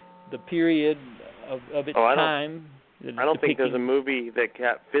the period of its time. I don't think there's a movie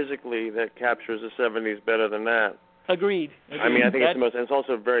that physically that captures the 70s better than that. Agreed. I mean, I think it's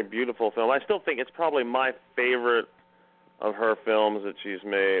also a very beautiful film. I still think it's probably my favorite of her films that she's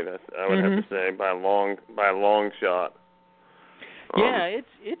made. I would have to say by a long shot. Yeah,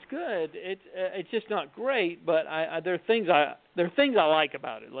 it's good. It's just not great, but there are things I like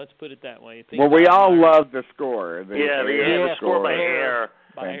about it. Let's put it that way. We all love the score. The score by Air.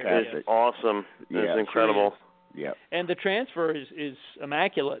 Fantastic. Is awesome. It's incredible. Yeah. And the transfer is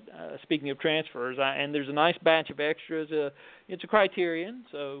immaculate. Speaking of transfers, and there's a nice batch of extras. It's a Criterion,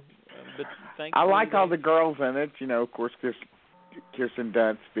 so. But thanks. I like all the girls in it. Of course, there's Kirsten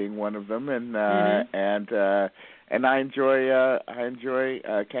Dunst being one of them, and I enjoy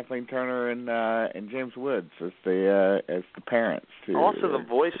Kathleen Turner and James Woods as the parents too. Also, the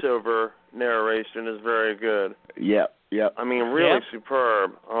voiceover narration is very good. Yep. I mean, really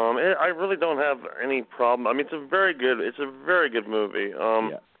superb. I really don't have any problem. I mean, it's a very good movie.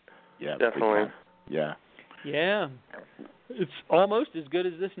 Yeah, definitely. Yeah. Yeah. It's almost as good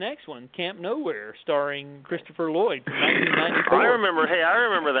as this next one, Camp Nowhere, starring Christopher Lloyd from 1994. I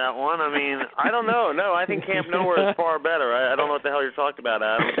remember that one. I mean, I don't know. No, I think Camp Nowhere is far better. I don't know what the hell you're talking about,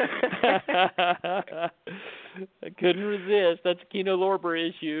 Adam. I couldn't resist. That's a Kino Lorber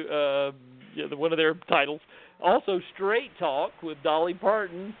issue, one of their titles. Also, Straight Talk with Dolly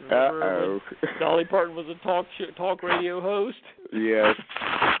Parton. Remember Dolly Parton was a talk radio host? Yes.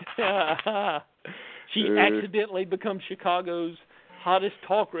 She accidentally becomes Chicago's hottest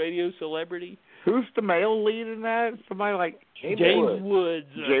talk radio celebrity. Who's the male lead in that? Somebody like James Woods.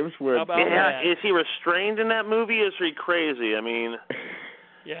 James Woods. How about that? Is he restrained in that movie? Is he crazy? I mean...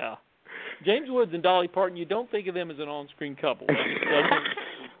 Yeah. James Woods and Dolly Parton, you don't think of them as an on-screen couple.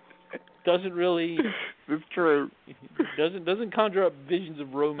 Doesn't really... It's true. Doesn't conjure up visions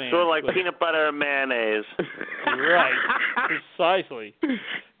of romance. Sort of like peanut butter and mayonnaise. Right. Precisely.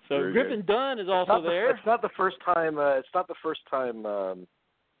 So Griffin Dunn is also there. It's not the first time. The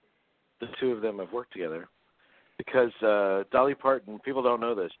two of them have worked together, because Dolly Parton. People don't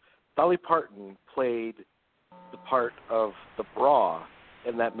know this. Dolly Parton played the part of the bra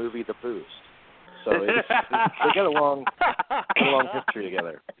in that movie, The Boost. So they got a long history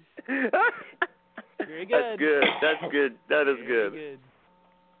together. Very good. That's good. That's good. That is good.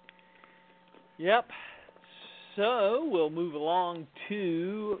 Yep. So we'll move along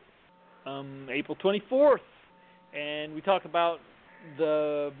to April 24th, and we talk about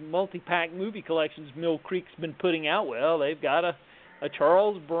the multi-pack movie collections Mill Creek's been putting out. Well, they've got a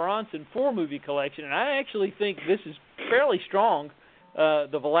Charles Bronson 4-movie collection, and I actually think this is fairly strong. The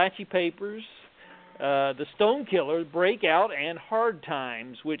Valachi Papers, The Stone Killer, Breakout, and Hard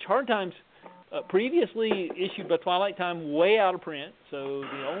Times, which Hard Times previously issued by Twilight Time, way out of print, so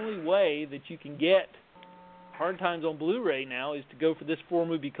the only way that you can get Hard Times on Blu-ray now is to go for this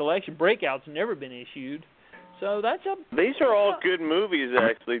 4-movie collection. Breakout's never been issued, so that's These are all good movies,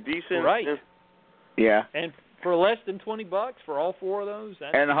 actually, decent. Right. Yeah. And for less than $20 for all 4 of those.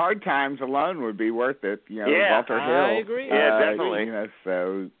 And Hard Times alone would be worth it. Walter Hill. I agree. Yeah, definitely.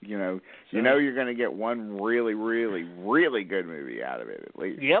 So you're going to get one really, really, really good movie out of it at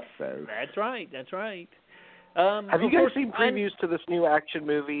least. Yep. So That's right. Have you guys seen previews to this new action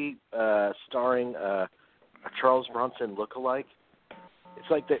movie starring a Charles Bronson lookalike? It's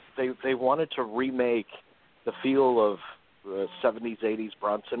like they wanted to remake the feel of the 70s, 80s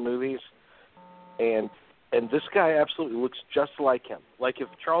Bronson movies, and this guy absolutely looks just like him. Like if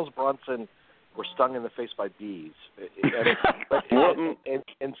Charles Bronson were stung in the face by bees. But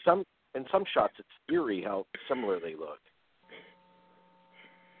in some shots, it's eerie how similar they look.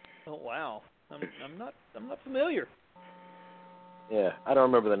 Oh wow, I'm not familiar. Yeah, I don't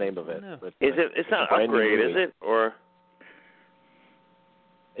remember the name of it. No. But It's not Upgrade, is it? Or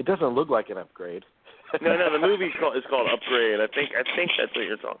it doesn't look like an upgrade. No, the movie's called Upgrade. I think that's what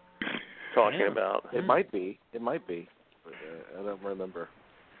you're talking about. It might be, but I don't remember.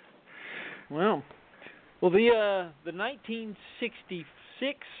 Well, the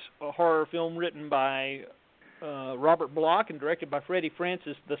 1966 horror film written by Robert Bloch and directed by Freddie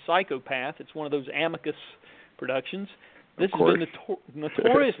Francis, The Psychopath. It's one of those Amicus productions. This has been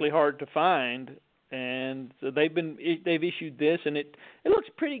notoriously hard to find, and so they've issued this, and it looks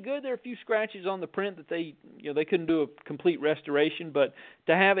pretty good. There are a few scratches on the print that they couldn't do a complete restoration, but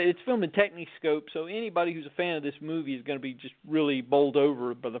to have it's filmed in Techniscope, so anybody who's a fan of this movie is going to be just really bowled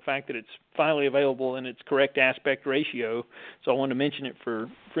over by the fact that it's finally available in its correct aspect ratio. So I wanted to mention it for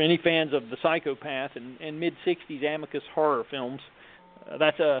any fans of The Psychopath and mid-60s Amicus horror films.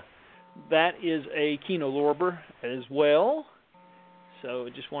 That is a Kino Lorber as well. So I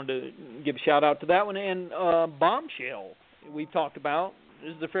just wanted to give a shout-out to that one. And Bombshell, we've talked about.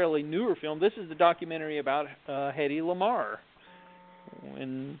 This is a fairly newer film. This is the documentary about Hedy Lamarr,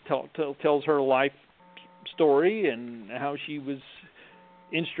 and tells her life story and how she was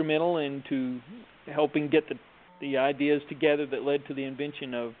instrumental into helping get the ideas together that led to the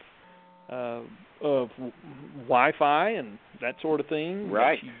invention of Wi-Fi and that sort of thing.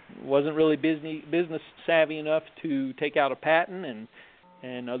 Right. She wasn't really business savvy enough to take out a patent,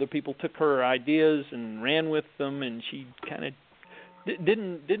 and other people took her ideas and ran with them, and she kind of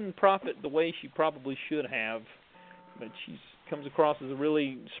didn't profit the way she probably should have. But she comes across as a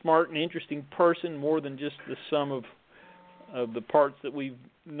really smart and interesting person, more than just the sum of of the parts that we've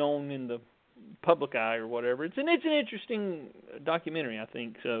known in the public eye or whatever. It's an interesting documentary, I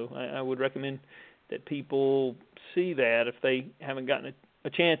think. So I would recommend that people see that if they haven't gotten a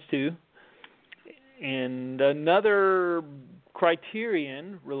chance to. And another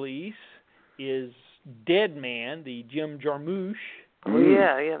Criterion release is Dead Man, the Jim Jarmusch. Oh,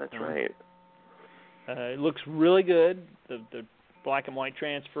 yeah, that's right. It looks really good. The black and white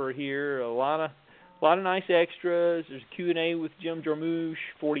transfer here. A lot of nice extras. There's a Q&A with Jim Jarmusch,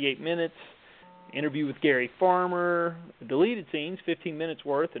 48 minutes. Interview with Gary Farmer. Deleted scenes, 15 minutes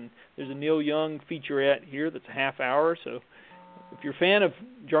worth. And there's a Neil Young featurette here that's a half hour. So if you're a fan of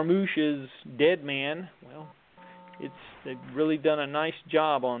Jarmusch's Dead Man, well, they've really done a nice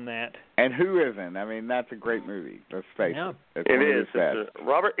job on that. And who isn't? I mean, that's a great movie. Let's face it. It is.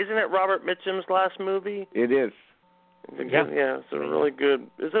 Isn't it Robert Mitchum's last movie? It is. Yeah, it's a really good.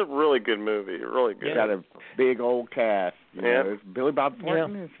 It's a really good movie. Really good. It's got a big old cast. You know, is Billy Bob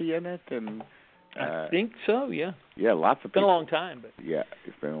Thornton? Is he in it? And I think so. Yeah. Yeah, lots of people. It's been a long time, but yeah,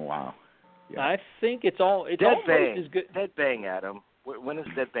 it's been a while. Yeah. I think it's almost as good. Dead Bang, Adam. When is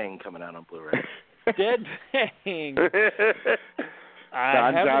Dead Bang coming out on Blu-ray? Dead Bang.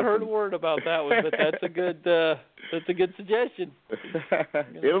 I haven't heard a word about that one, but that's a good suggestion.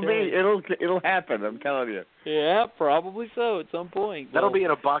 It'll happen. I'm telling you. Yeah, probably so at some point. That'll be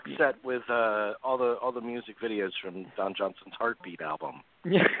in a box set with all the music videos from Don Johnson's Heartbeat album.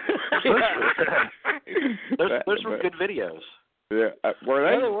 those were good videos. Yeah, were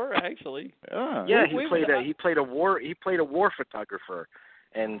they? Yeah, they were actually. Yeah, he played a war photographer,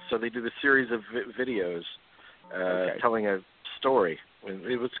 and so they did a series of videos telling a story.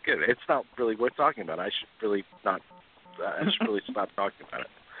 It was good. It's not really worth talking about. I should really stop talking about it.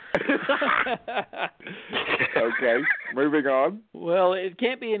 Okay, moving on. Well, it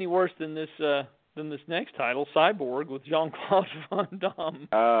can't be any worse than this next title, Cyborg, with Jean-Claude Van Damme.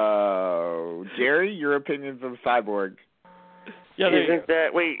 Oh, Jerry, your opinions of Cyborg? Yeah,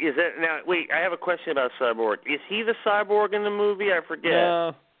 I have a question about Cyborg. Is he the Cyborg in the movie? I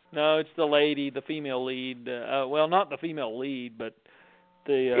forget. No, it's the lady, the female lead. Well, not the female lead, but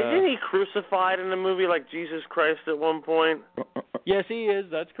the. Isn't he crucified in the movie like Jesus Christ at one point? Yes, he is.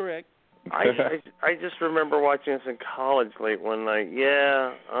 That's correct. I just remember watching this in college late one night.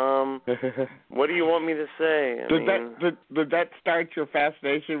 Yeah. What do you want me to say? Did that start your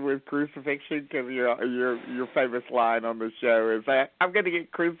fascination with crucifixion? Because your famous line on the show is, "I'm going to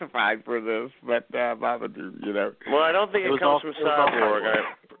get crucified for this," but Mama do, you know. Well, I don't think it comes from Cyborg.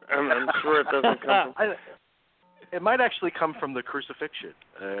 I'm sure it doesn't come from. It might actually come from the crucifixion.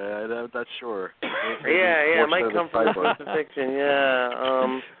 I'm not sure. Yeah, it might come from the crucifixion.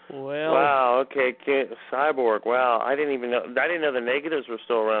 Yeah. Well. Wow. Okay. Cyborg. Wow. I didn't know the negatives were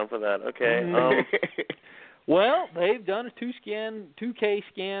still around for that. Okay. Well, they've done a 2K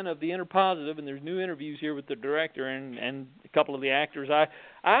scan of the interpositive, and there's new interviews here with the director and a couple of the actors. I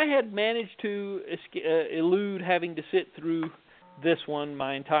had managed to elude having to sit through this one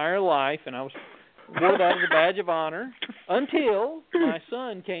my entire life, and I wore that as a badge of honor until my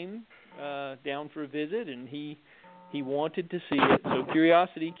son came down for a visit, and he wanted to see it. So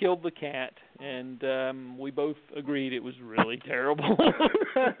curiosity killed the cat, and we both agreed it was really terrible.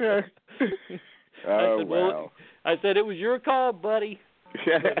 I said, it was your call, buddy.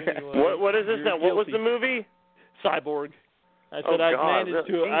 Anyway, what is this now? What was the movie? Cyborg. I said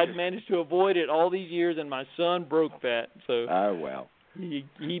I'd managed to avoid it all these years, and my son broke that. So. Oh well. He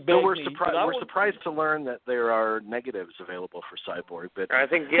begged we're me. We're surprised to learn that there are negatives available for Cyborg, but I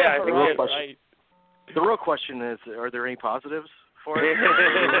think right. The real question is: are there any positives for it?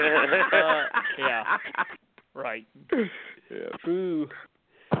 Yeah. Right. Yeah. True.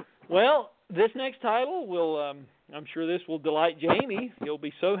 Well, this next title will. I'm sure this will delight Jamie. He'll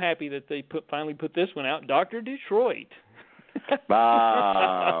be so happy that they finally put this one out. Dr. Detroit.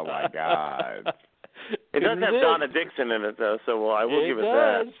 Oh my God. It does have Donna Dixon in it, though, so I will give it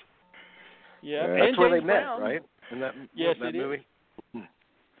that. Yeah, that's and where James they met, Brown. right? In that movie. Is.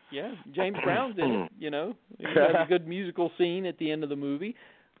 Yeah, James Brown's in it. You know, he has a good musical scene at the end of the movie.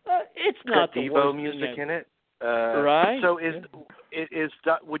 It's not the worst music in it, right? So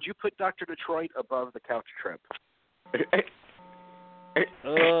would you put Dr. Detroit above The Couch Trip?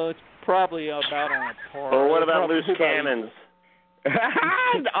 It's probably about on a par. Or what about Loose Cannons?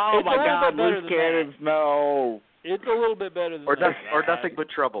 Oh my God, Loose Cannons! No. It's a little bit better than or that. Or Nothing But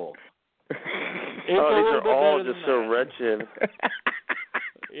Trouble. These are all just so wretched.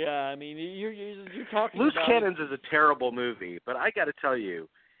 Yeah, I mean, you're talking Loose about Cannons is a terrible movie, but I got to tell you,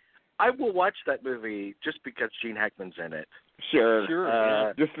 I will watch that movie just because Gene Hackman's in it.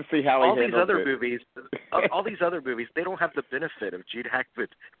 Sure. Just to see how all he these other it. movies, all these other movies, they don't have the benefit of Gene Hackman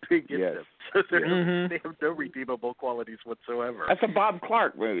being in them, so they have no redeemable qualities whatsoever. That's a Bob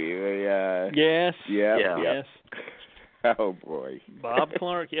Clark movie. Yes. Yes. Oh boy. Bob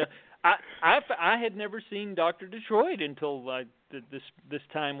Clark. Yeah. I had never seen Dr. Detroit until this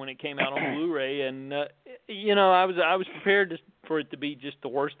time when it came out on Blu-ray, and I was prepared for it to be just the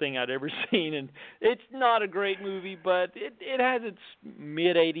worst thing I'd ever seen, and it's not a great movie, but it has its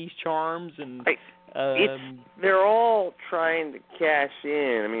mid-'80s charms, and they're all trying to cash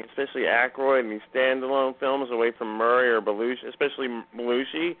in. I mean, especially Aykroyd and these standalone films away from Murray or Belushi, especially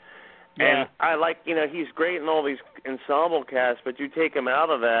Belushi. Yeah. And I like, he's great in all these ensemble casts, but you take him out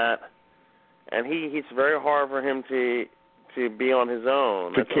of that, and it's very hard for him to be on his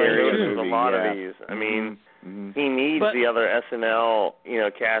own. That's what I noticed with a lot of these. I mean, he needs the other SNL,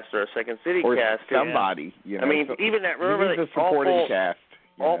 cast or a Second City or cast. Somebody, I mean, even that, remember the supporting cast.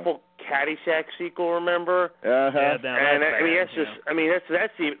 Awful Caddyshack sequel, remember? Yeah, and that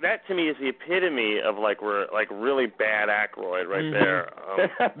to me is the epitome of like really bad Aykroyd right there.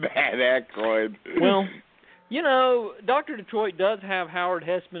 Bad Aykroyd. Well, Dr. Detroit does have Howard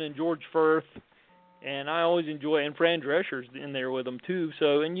Hessman and George Firth, and I always enjoy, and Fran Drescher's in there with them too.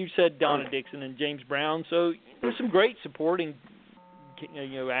 So, and you said Donna Dixon and James Brown. So there's some great supporting,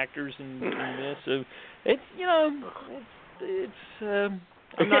 actors in this. So it's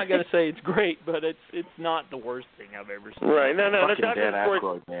I'm not going to say it's great, but it's not the worst thing I've ever seen. Right? No. Fucking Dan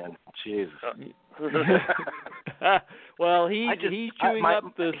Aykroyd, man. Jesus. Well, he's chewing up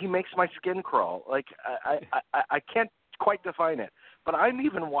the. He makes my skin crawl. Like I can't quite define it, but I'm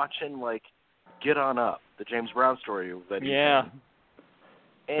even watching like Get On Up, the James Brown story that he's in.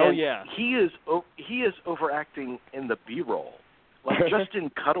 And he is overacting in the B-roll, like just in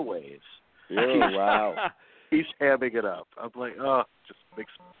cutaways. Oh, wow. He's hamming it up. I'm like, just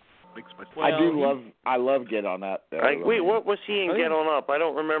makes my. Well, I love Get On Up. Wait, what was he in Get On Up? I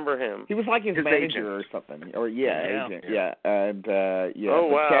don't remember him. He was like his manager or something, or agent, and Oh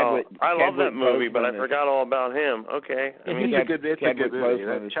wow, I love that movie, but I forgot all about him. Okay, I mean, it's a good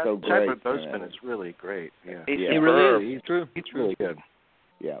movie. Chadwick Boseman is really great. Yeah, he really is. He's true. He's really good.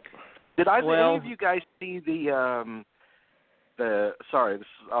 Yeah. Did any of you guys see the sorry, this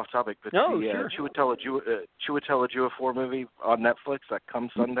is off topic, but Chiwetel Ejiofor movie on Netflix that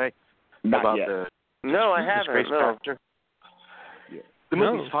comes Sunday? Not yet. No, I haven't. No. Yeah. The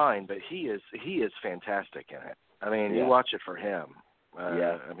movie's fine, but he is fantastic in it. I mean, you watch it for him.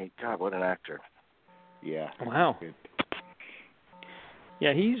 I mean, God, what an actor. Yeah. Wow.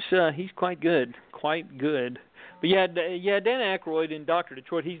 Yeah, he's quite good. Quite good. But Dan Aykroyd in Dr.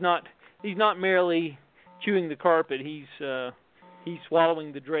 Detroit, he's not merely chewing the carpet. He's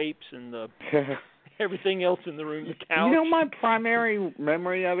swallowing the drapes and the everything else in the room, the couch. My primary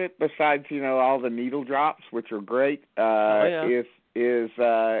memory of it, besides all the needle drops, which are great, is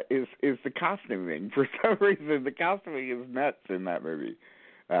the costuming. For some reason, the costuming is nuts in that movie.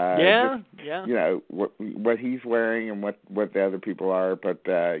 What he's wearing and what the other people are, but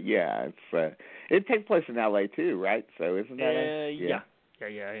it takes place in L.A. too, right? So isn't that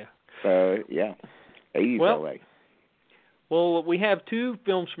Yeah. So 80s LA. Well, we have two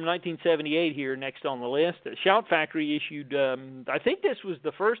films from 1978 here next on the list. Shout Factory issued, I think this was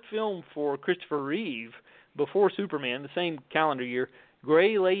the first film for Christopher Reeve before Superman, the same calendar year,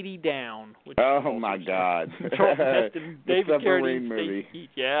 Gray Lady Down. Which my God. Charlton Heston, David Carradine movie.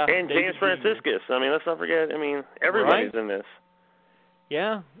 And James Franciscus. I mean, let's not forget, everybody's in this.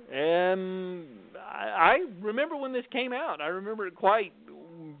 Yeah. I remember when this came out. I remember it quite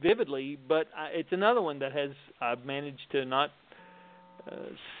vividly, but it's another one that I've managed to not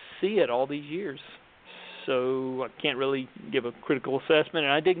see it all these years. So I can't really give a critical assessment,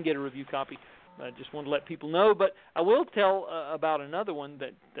 and I didn't get a review copy. I just wanted to let people know. But I will tell about another one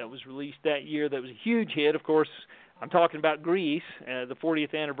that was released that year that was a huge hit. Of course, I'm talking about Grease, the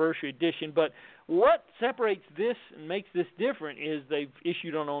 40th anniversary edition. But what separates this and makes this different is they've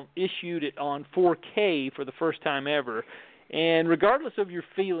issued it on 4K for the first time ever. And regardless of your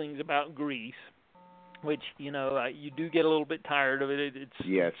feelings about Grease, which, you do get a little bit tired of it.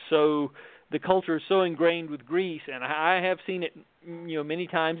 So the culture is so ingrained with Grease, and I have seen it, many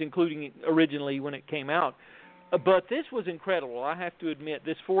times, including originally when it came out. But this was incredible. I have to admit,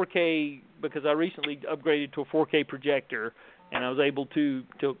 this 4K, because I recently upgraded to a 4K projector, and I was able to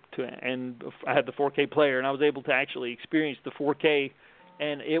and I had the 4K player, and I was able to actually experience the 4K.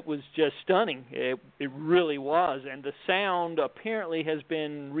 And it was just stunning. It really was. And the sound apparently has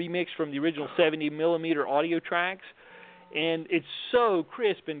been remixed from the original 70-millimeter audio tracks. and it's so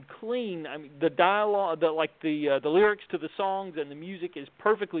crisp and clean. I mean, the dialogue, the lyrics to the songs and the music is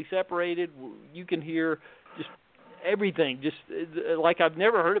perfectly separated. You can hear just everything, just like I've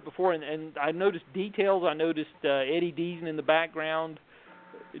never heard it before. And I noticed details. I noticed Eddie Deason in the background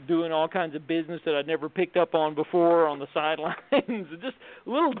doing all kinds of business that I'd never picked up on before on the sidelines. Just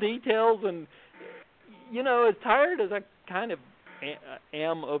little details. And, you know, as tired as I kind of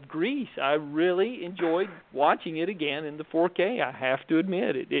am of Grease, I really enjoyed watching it again in the 4K. I have to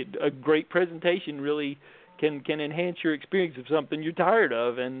admit, a great presentation really can enhance your experience of something you're tired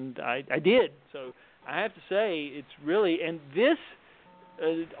of, and I did. So I have to say, it's really, and this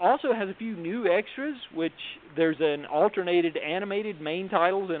also has a few new extras, which there's an alternated animated main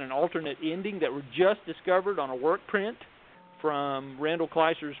titles and an alternate ending that were just discovered on a work print from Randall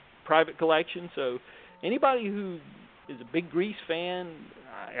Kleiser's private collection. So anybody who is a big Grease fan,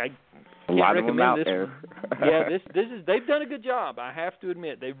 I can't recommend this. Yeah, this is, they've done a good job. I have to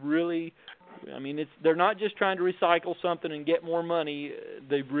admit, they've really, I mean, they're not just trying to recycle something and get more money.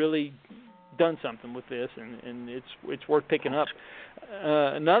 They've really done something with this, and it's worth picking up.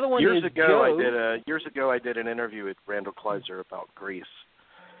 Another one years is ago Joe. I did an interview with Randall Kleiser about Grease,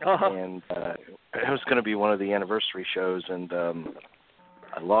 uh-huh. and it was going to be one of the anniversary shows, and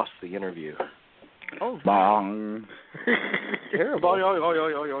I lost the interview. Oh, bong! Terrible.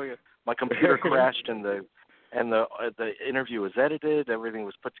 My computer crashed, and the interview was edited. Everything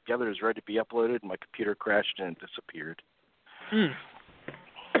was put together, it was ready to be uploaded, and my computer crashed and it disappeared.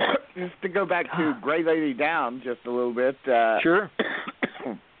 Just to go back to Gray Lady Down just a little bit. Sure.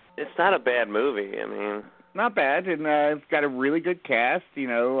 It's not a bad movie. I mean, not bad, and it's got a really good cast. You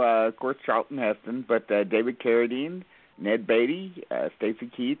know, of course Charlton Heston, but David Carradine, Ned Beatty, Stacy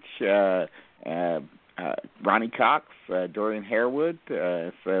Keach, Ronnie Cox, Dorian Harewood,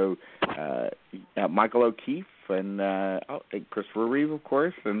 Michael O'Keefe, and Christopher Reeve, of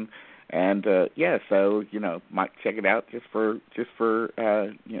course, and yeah, so you know, might check it out just for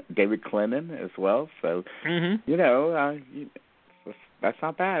you know, David Clennon as well. So you know, that's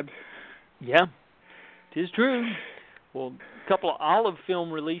not bad. Yeah, it is true. Well, a couple of Olive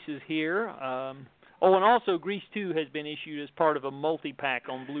Film releases here. Oh, and also Grease 2 has been issued as part of a multi-pack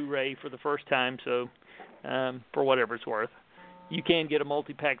on Blu-ray for the first time, so for whatever it's worth. You can get a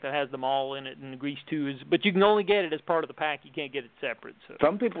multi-pack that has them all in it, and Grease 2 is, but you can only get it as part of the pack. You can't get it separate. So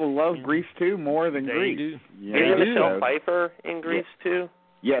some people love Grease 2 more than Grease. Do. Yeah, is Michelle Pfeiffer in Grease 2?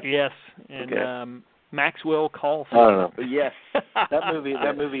 Yes. Yes, and Maxwell Caulfield. I don't know. Yes.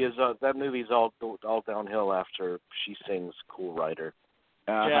 That movie's all downhill after she sings "Cool Rider."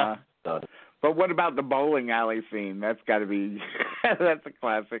 Yeah. Done. But what about the bowling alley scene? That's got to be, that's a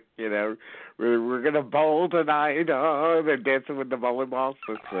classic, you know. We're going to bowl tonight. Oh, they're dancing with the bowling balls.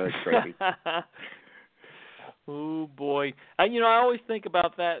 That's crazy. Oh, boy. You know, I always think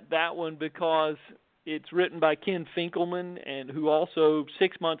about that one because it's written by Ken Finkelman, and who also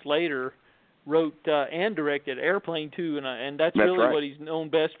 6 months later wrote and directed Airplane 2, and that's really right. what he's known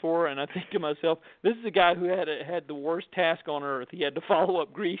best for. And I think to myself, this is a guy who had the worst task on earth. He had to follow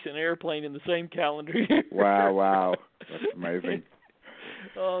up Grease and Airplane in the same calendar year. Wow. That's amazing.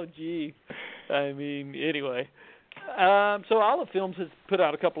 Oh, gee. I mean, anyway. So Olive Films has put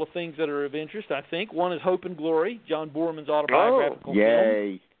out a couple of things that are of interest, I think. One is Hope and Glory, John Boorman's autobiographical film.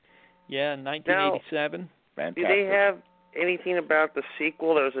 Yay. Yeah, in 1987. Fantastic. Do they have anything about the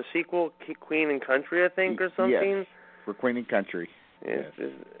sequel? There was a sequel, Queen and Country, I think, or something? Yes, for Queen and Country. Is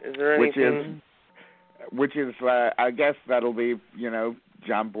there anything? Which is I guess that'll be, you know,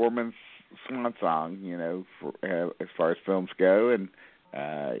 John Boorman's swan song, you know, for, as far as films go, and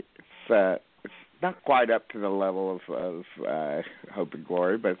it's not quite up to the level of Hope and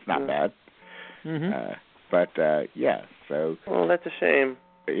Glory, but it's not bad. But yeah, so. Well, that's a shame.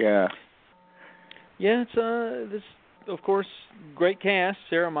 Yeah. Yeah, it's this, of course, great cast: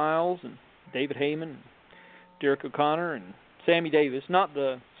 Sarah Miles and David Heyman, Derek O'Connor, and Sammy Davis. Not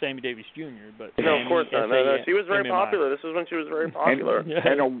the Sammy Davis Jr., but no, Sammy, of course not. No, she was very popular. This was when she was very popular.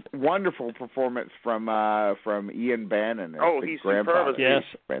 And a wonderful performance from Ian Bannon. Oh, he's superb. Yes,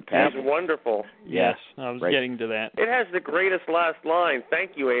 fantastic. He's wonderful. Yes, I was getting to that. It has the greatest last line.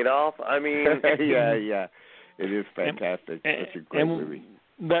 Thank you, Adolf. I mean, yeah, it is fantastic. It's a great movie.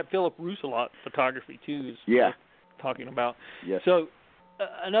 That Philip Rousselot photography too is worth talking about. Yes. So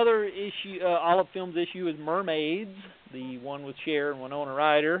another issue, Olive Films issue, is Mermaids, the one with Cher and Winona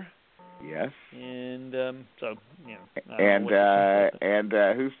Ryder. Yes. And so you know. And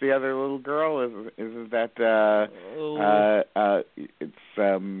who's the other little girl? Isn't that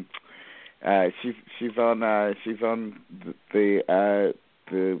she's on the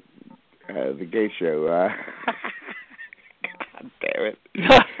gay show. God damn it.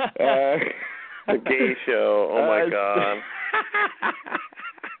 The Gay Show. Oh, my God.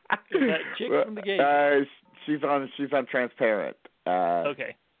 That chick from the Gay Show. She's on Transparent.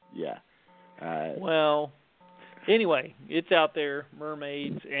 Okay. Yeah. Well, anyway, it's out there,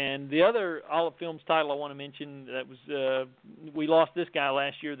 Mermaids. And the other Olive Films title I want to mention that was, we lost this guy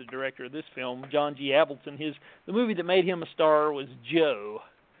last year, the director of this film, John G. Avildsen. The movie that made him a star was Joe.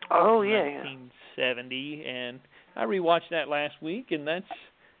 Oh, yeah. 1970. And I rewatched that last week, and it's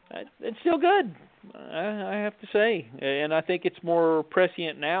still good, I have to say. And I think it's more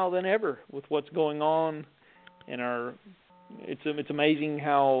prescient now than ever with what's going on in our... It's amazing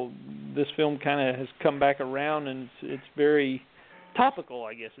how this film kind of has come back around, and it's very topical,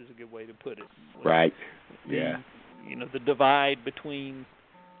 I guess is a good way to put it. Right. Yeah. The divide between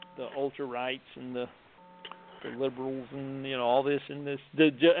the ultra rights and the liberals, and all this and this.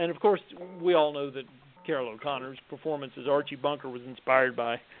 And of course, we all know that Carol O'Connor's performance as Archie Bunker was inspired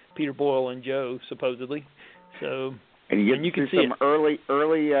by Peter Boyle and Joe, supposedly. So, and you can see some early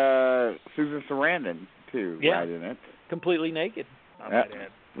Susan Sarandon too, right in it. Completely naked, I might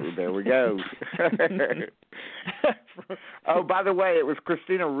add. There we go. Oh, by the way, it was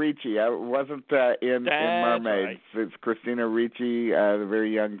Christina Ricci. I wasn't in Mermaids. Right. It's Christina Ricci, the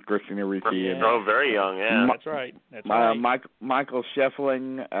very young Christina Ricci. Yeah. Oh, very young, yeah. That's right. That's right. Michael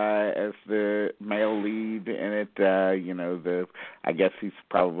Scheffling as the male lead in it. I guess he's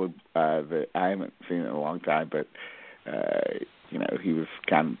probably I haven't seen it in a long time, but he was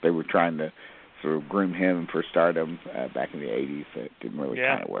they were trying to sort of groom him for stardom back in the 80s. It didn't really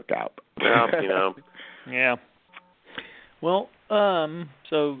kind of work out. Yeah. Well,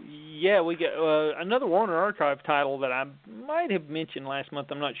 we got another Warner Archive title that I might have mentioned last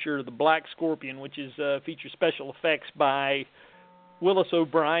month. I'm not sure. The Black Scorpion, which is features special effects by Willis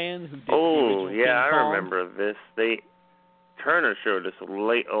O'Brien, who did the original King Kong. Remember this. Turner showed this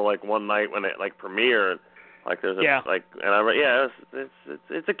late, one night when it premiered. It's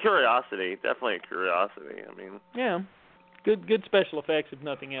a curiosity, definitely a curiosity. I mean, good special effects if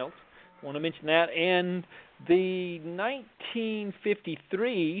nothing else. Want to mention that, and the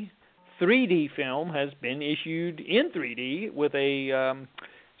 1953 3D film has been issued in 3D with a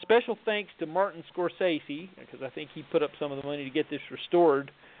special thanks to Martin Scorsese, because I think he put up some of the money to get this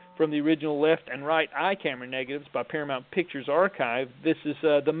restored from the original left and right eye camera negatives by Paramount Pictures Archive. This is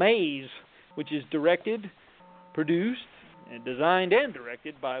The Maze, which is directed, produced, and designed and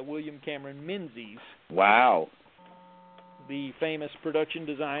directed by William Cameron Menzies. Wow. The famous production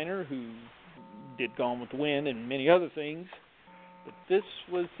designer who did Gone with the Wind and many other things. But this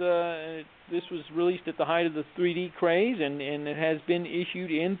was released at the height of the 3D craze, and it has been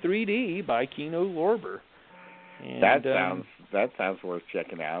issued in 3D by Kino Lorber. And, that sounds worth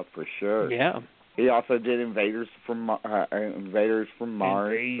checking out for sure. Yeah. He also did Invaders from Mars.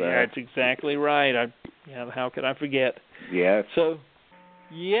 That's exactly right. How could I forget? Yes. So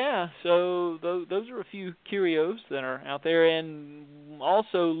those are a few curios that are out there. And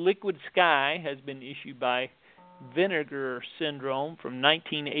also Liquid Sky has been issued by Vinegar Syndrome from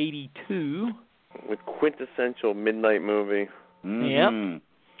 1982. With quintessential midnight movie. Mm-hmm. Yep.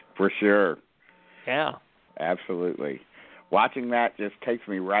 For sure. Yeah. Absolutely. Watching that just takes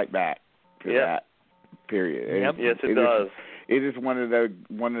me right back to that period. Yep. Yes, it does. It is one of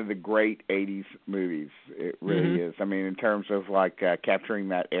the great 80s movies. It really is. I mean, in terms of capturing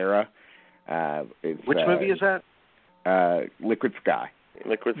that era. Which movie is that? Liquid Sky.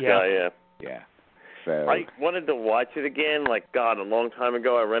 Liquid Sky, yeah. Yeah. So I wanted to watch it again, a long time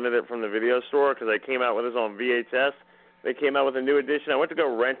ago. I rented it from the video store because they came out with this on VHS. They came out with a new edition. I went to go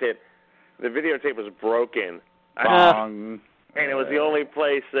rent it. The videotape was broken. And it was the only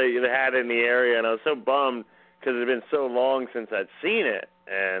place that you had in the area, and I was so bummed because it had been so long since I'd seen it,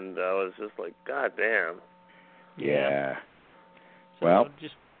 and I was just like, God damn. Yeah. So well,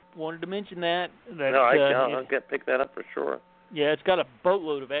 just wanted to mention that. I'll pick that up for sure. Yeah, it's got a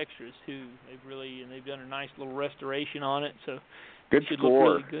boatload of extras too. They've done a nice little restoration on it, so good it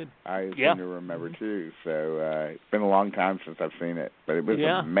score. Look really good. I seem to remember too. So it's been a long time since I've seen it, but it was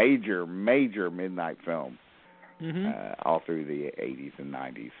a major midnight film. All through the 80s and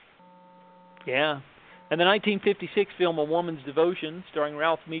 90s. Yeah. And the 1956 film A Woman's Devotion, starring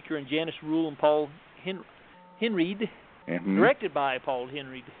Ralph Meeker and Janice Rule and Paul Henreid, directed by Paul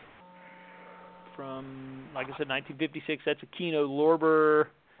Henreid. From, like I said, 1956. That's a Kino Lorber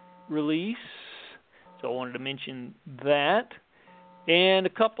release. So I wanted to mention that. And a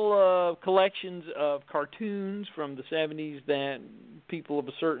couple of collections of cartoons from the 70s that people of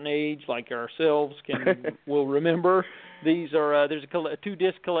a certain age, like ourselves, will remember. These are there's a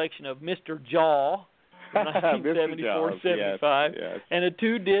 2-disc collection of Mr. Jaw, from 1974-75, yes. and a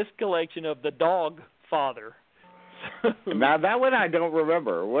 2-disc collection of The Dog Father. Now that one I don't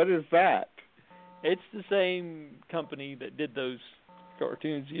remember. What is that? It's the same company that did those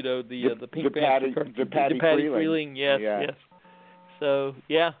cartoons, you know, the Pink Panther cartoons. The Patty Freeling, yes. So,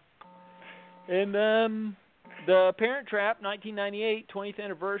 yeah. And the Parent Trap, 1998, 20th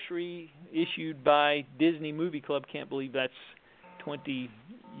anniversary, issued by Disney Movie Club. Can't believe that's 20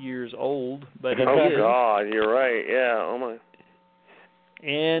 years old, but it is. Oh, God, you're right. Yeah, oh, my.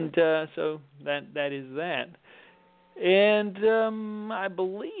 And so that is that. And I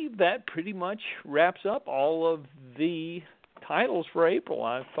believe that pretty much wraps up all of the titles for April.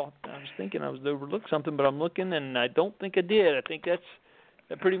 I was thinking I was overlooked something, but I'm looking, and I don't think I did. I think that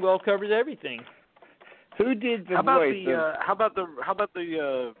pretty well covers everything. Who did the How about voice?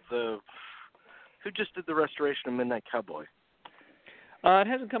 Who just did the restoration of Midnight Cowboy? It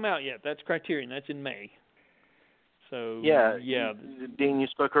hasn't come out yet. That's Criterion. That's in May. So yeah. Dean, you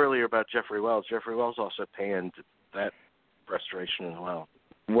spoke earlier about Jeffrey Wells. Jeffrey Wells also panned that restoration as well.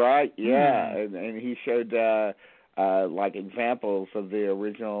 Right. Yeah, and he showed like examples of the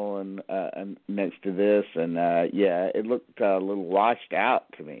original and next to this, and it looked a little washed out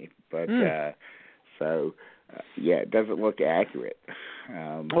to me, but it doesn't look accurate.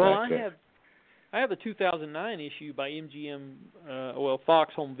 I have a 2009 issue by MGM,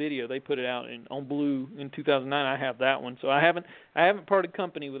 Fox Home Video. They put it out on Blue in 2009. I have that one, so I haven't parted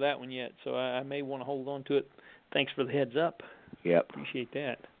company with that one yet. So I may want to hold on to it. Thanks for the heads up. Yep. Appreciate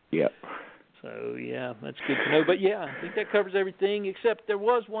that. Yep. So yeah, that's good to know. But yeah, I think that covers everything. Except there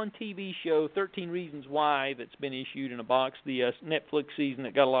was one TV show, 13 Reasons Why, that's been issued in a box. The Netflix season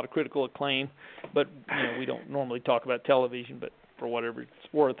that got a lot of critical acclaim. But we don't normally talk about television. But for whatever it's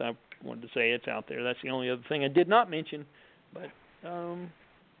worth, I wanted to say it's out there. That's the only other thing I did not mention. But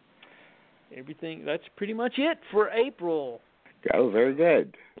everything, that's pretty much it for April. Oh, very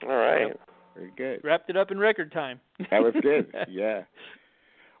good. All right. Very good. Wrapped it up in record time. That was good. Yeah.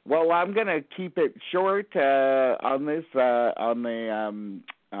 Well, I'm going to keep it short on this on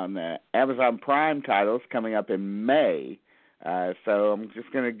the Amazon Prime titles coming up in May. So I'm just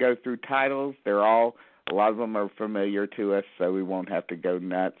going to go through titles. A lot of them are familiar to us, so we won't have to go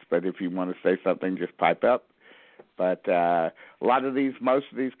nuts. But if you want to say something, just pipe up. But most of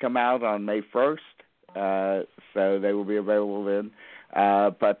these come out on May 1st, so they will be available then.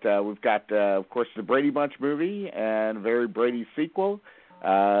 But we've got, of course, the Brady Bunch movie and Very Brady sequel,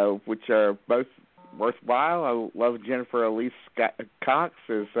 which are both worthwhile. I love Jennifer Elise Cox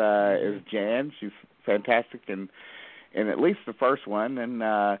as Jan. She's fantastic in at least the first one, and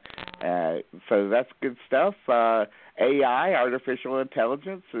so that's good stuff. AI, artificial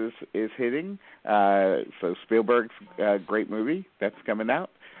intelligence, is hitting. So Spielberg's great movie that's coming out.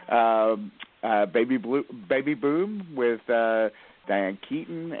 Baby Boom with Diane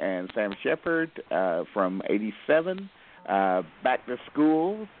Keaton and Sam Shepard from '87. Back to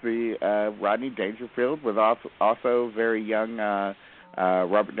School, the Rodney Dangerfield with also very young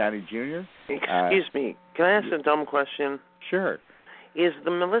Robert Downey Jr. Excuse me, can I ask a dumb question? Sure. Is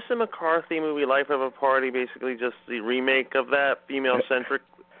the Melissa McCarthy movie Life of a Party basically just the remake of that, female-centric?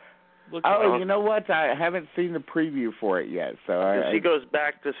 You know what? I haven't seen the preview for it yet. So she goes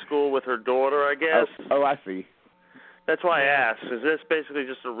back to school with her daughter, I guess. Oh, I see. That's why I asked. Is this basically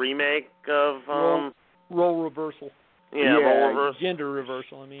just a remake of role reversal? Yeah, role reversal. Gender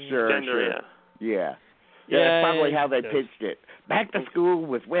reversal. I mean, sure, gender. Yeah. Yeah, that's probably how they pitched it. Back to school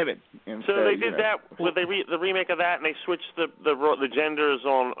with women. So they did that with the remake of that, and they switched the genders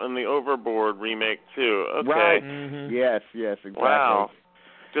on the Overboard remake too. Okay. Right. Mm-hmm. Yes, exactly. Wow.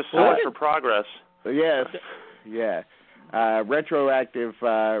 Just so much for progress. Yes. Yeah. Retroactive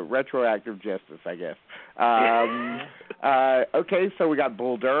justice, I guess. Okay, so we got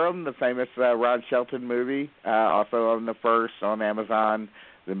Bull Durham, the famous Rod Shelton movie, also on the 1st on Amazon.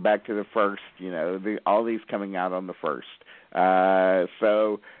 Then back to the 1st, all these coming out on the 1st.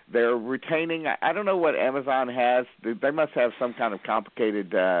 So they're retaining, I don't know what Amazon has. They must have some kind of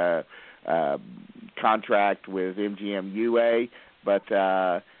complicated contract with MGM UA, but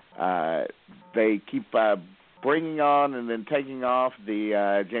they keep bringing on and then taking off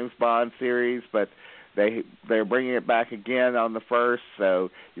the James Bond series, but they're bringing it back again on the 1st. So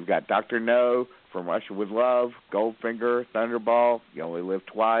you've got Dr. No, From Russia with Love, Goldfinger, Thunderball, You Only Live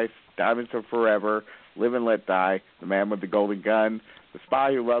Twice, Diamonds Are Forever, Live and Let Die, The Man with the Golden Gun, The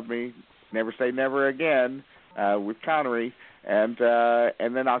Spy Who Loved Me, Never Say Never Again, with Connery, and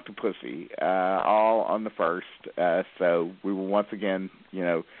then Octopussy, all on the 1st. So we will once again,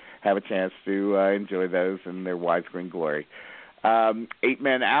 have a chance to enjoy those in their widescreen glory. Eight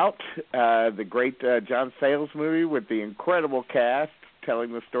Men Out, the great John Sayles movie with the incredible cast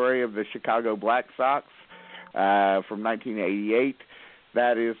telling the story of the Chicago Black Sox from 1988.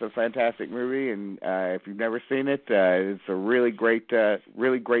 That is a fantastic movie, and if you've never seen it, it's a really great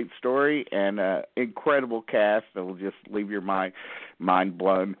story and incredible cast that will just leave your mind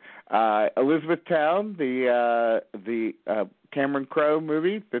blown. Elizabethtown, the Cameron Crowe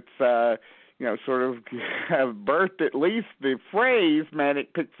movie that's sort of birthed at least the phrase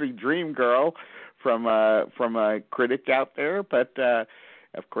 "manic pixie dream girl" from a critic out there, but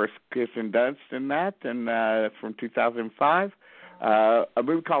of course Kirsten Dunst in that, and from 2005. A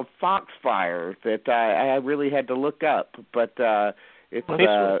movie called Foxfire that I really had to look up, but it's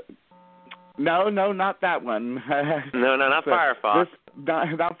no, not that one. No, not Firefox.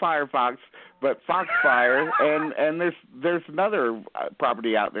 Not Firefox, but Foxfire, and there's another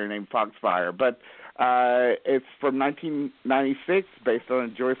property out there named Foxfire, but it's from 1996, based on a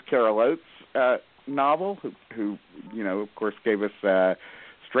Joyce Carol Oates novel, who of course gave us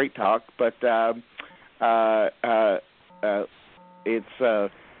Straight Talk, but it's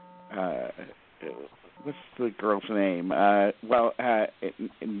what's the girl's name?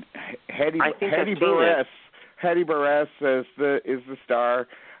 Hetty Buress. Hetty Buress is the star.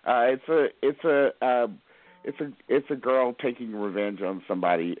 It's a girl taking revenge on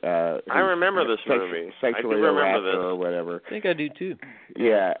somebody. I remember this movie. Sexually harassed her or whatever. I think I do too.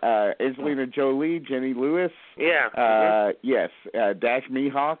 Yeah, Angelina Jolie, Jenny Lewis. Yeah. Yes, Dash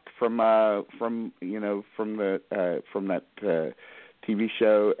Mihawk from that TV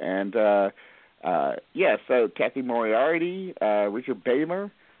show, and so Kathy Moriarty, Richard Beymer,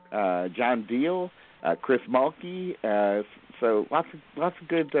 John Deal, Chris Mulkey. So lots of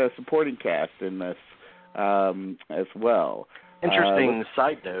good supporting cast in this as well. Interesting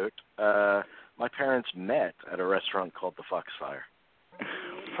side note. My parents met at a restaurant called the Foxfire.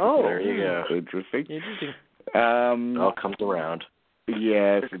 Oh, there you go. Interesting. Interesting. It all comes around.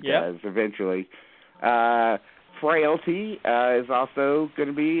 Yes, it does eventually. Frailty is also going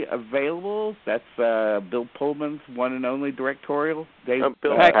to be available. That's Bill Pullman's one and only directorial. Bill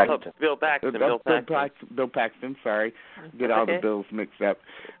Paxton. Bill Paxton. Sorry, get all the Bills mixed up.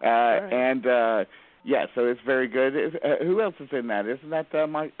 Right. And so it's very good. Who else is in that? Isn't that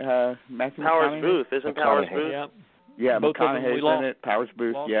Matthew Powers McConaughey? Booth? Isn't Powers Booth? Yeah. Yeah, both McConaughey's in it. Powers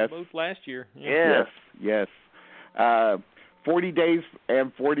Booth. Yes. Both last year. Yeah. Yes. 40 Days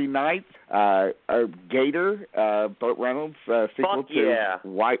and 40 Nights, Gator, Burt Reynolds, sequel to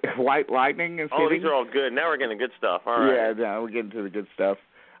White Lightning. These are all good. Now we're getting the good stuff. All right. Yeah, now we're getting to the good stuff.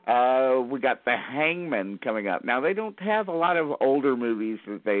 We got The Hangman coming up. Now, they don't have a lot of older movies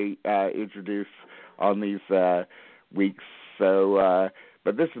that they introduce on these weeks, so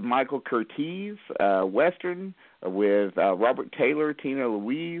but this is Michael Curtiz, Western, with Robert Taylor, Tina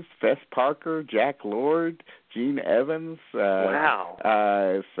Louise, Fess Parker, Jack Lord, Gene Evans. Wow.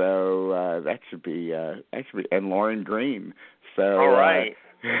 So that should be, and Lauren Green. So, all right.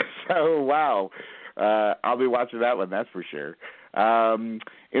 So, wow. I'll be watching that one, that's for sure.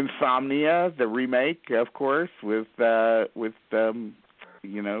 Insomnia, the remake, of course, with our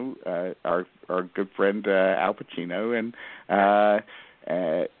good friend Al Pacino,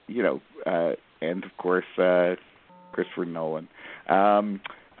 and of course Christopher Nolan,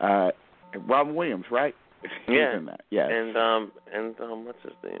 Robin Williams, right? Yeah. In that. Yeah. And what's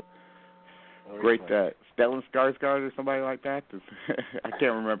his name? Great, Stellan Skarsgård or somebody like that. I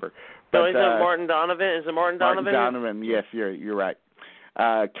can't remember. So is it Martin Donovan? Is it Martin Donovan? Martin Donovan. Yes, you're right.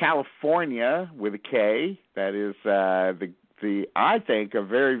 California with a K. That is the I think a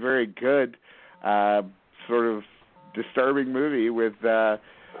very, very good sort of disturbing movie with Brad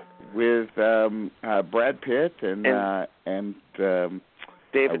Pitt and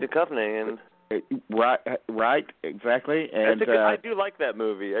David Duchovny and. Right, exactly. And I do like that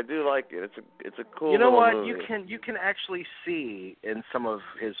movie. I do like it. It's a cool. You know what? Movie. You can actually see in some of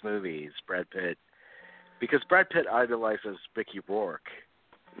his movies Brad Pitt, because Brad Pitt idolizes Mickey Rourke.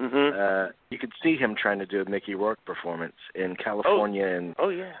 Mm-hmm. You could see him trying to do a Mickey Rourke performance in California and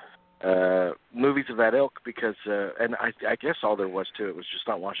movies of that ilk, because and I guess all there was to it was just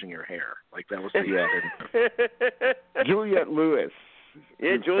not washing your hair. Like that was the Juliette Lewis.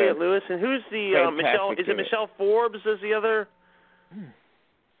 Yeah, Juliette Lewis, and who's the Michelle? Is it Michelle Forbes? Is the other?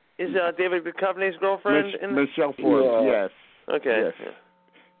 Is David Duchovny's girlfriend? Michelle Forbes. Yes. Okay.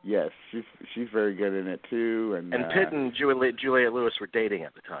 Yes, she's very good in it too. And Pitt and Juliette Lewis were dating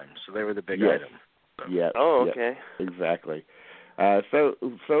at the time, so they were the big item. So. Yeah. Oh, okay. Exactly. So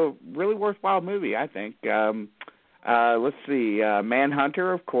really worthwhile movie, I think. Let's see.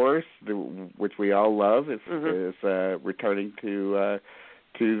 Manhunter, of course, which we all love, is returning to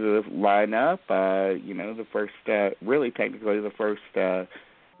the lineup. The first, really technically the first,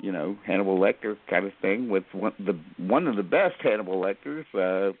 Hannibal Lecter kind of thing with one of the best Hannibal Lecters,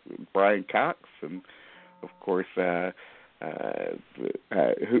 Brian Cox, and of course, who's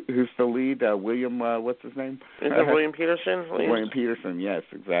the lead? William, what's his name? Is it William Peterson? William Peterson, yes,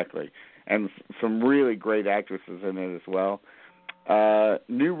 exactly. And some really great actresses in it as well.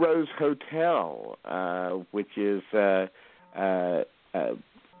 New Rose Hotel, which is a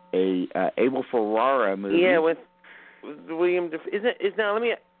Abel Ferrara movie. Yeah, with William.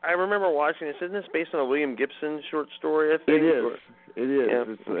 I remember watching this. Isn't this based on a William Gibson short story? I think it is. It is. Yeah,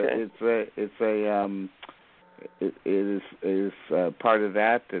 It is part of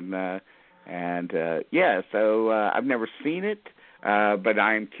that, and So I've never seen it, but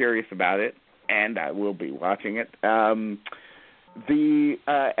I am curious about it, and I will be watching it. As a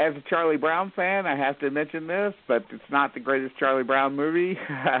Charlie Brown fan, I have to mention this, but it's not the greatest Charlie Brown movie,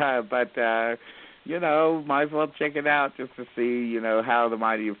 but might as well check it out just to see, how the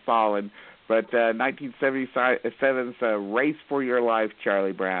mighty have fallen. But 1977's Race for Your Life,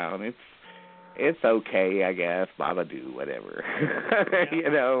 Charlie Brown. It's okay, I guess. Babadook, whatever.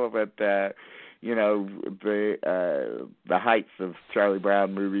 But the heights of Charlie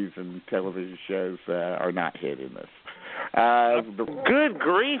Brown movies and television shows are not hit in this. Good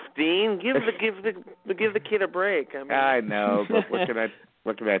grief, Dean! Give the kid a break. I know, but what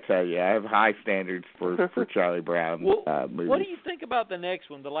can I tell you? I have high standards for Charlie Brown movies. What do you think about the next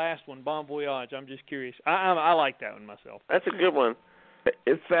one, the last one, Bon Voyage? I'm just curious. I like that one myself. That's a good one.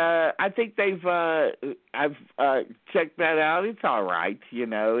 It's I think I've checked that out. It's all right,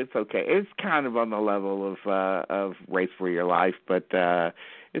 it's okay. It's kind of on the level of Race for Your Life, but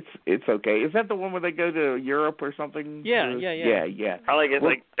it's okay. Is that the one where they go to Europe or something? Yeah. I like it.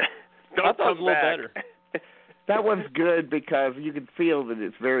 I thought it was a little better. That one's good because you can feel that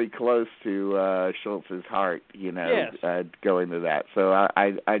it's very close to Schultz's heart, going to that. So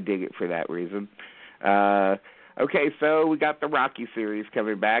I dig it for that reason. Okay, so we got the Rocky series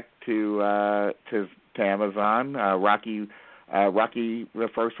coming back to Amazon. Rocky, the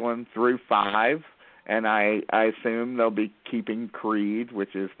first one through 5, and I assume they'll be keeping Creed,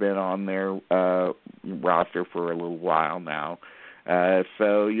 which has been on their roster for a little while now.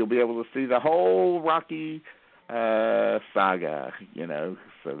 So you'll be able to see the whole Rocky saga,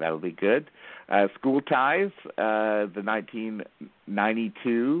 so that'll be good. School Ties, the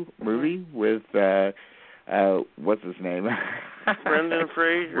 1992 movie with what's his name? Brendan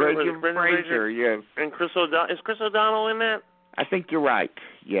Fraser. Brendan Fraser, yes. And Chris O'Donnell. Is Chris O'Donnell in that? I think you're right,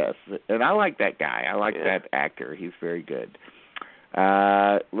 yes. And I like that guy. I like that actor. He's very good.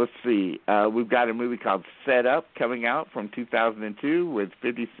 Let's see. We've got a movie called Set Up coming out from 2002 with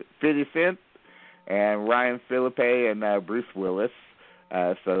 50 Cent and Ryan Phillippe and Bruce Willis.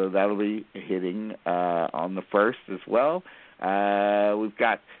 So that'll be hitting on the 1st as well. We've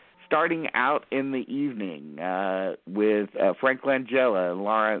got Starting Out in the Evening with Frank Langella,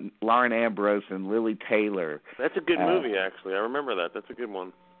 Lauren Ambrose, and Lily Taylor. That's a good movie, actually. I remember that. That's a good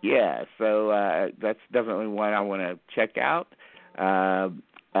one. Yeah, so that's definitely one I want to check out.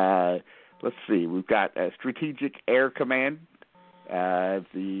 Let's see. We've got Strategic Air Command,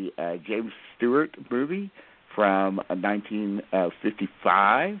 the James Stewart movie from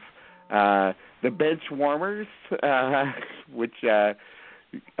 1955. The Benchwarmers, which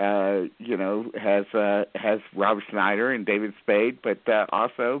has Rob Schneider and David Spade, but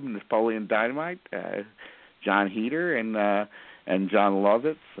also Napoleon Dynamite, John Heder and John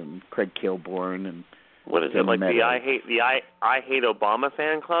Lovitz and Craig Kilborn and what is it like Meadows. I hate Obama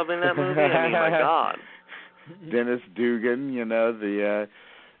fan club in that movie? I mean, my God. Dennis Dugan, the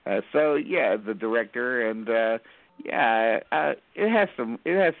director, and it has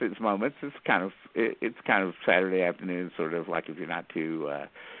its moments. It's kind of Saturday afternoon, sort of like if you're not too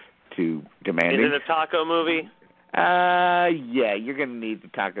demanding. Is it a taco movie? Yeah, you're gonna need the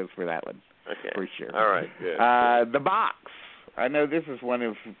tacos for that one. Okay, for sure. All right, good. The Box. I know this is one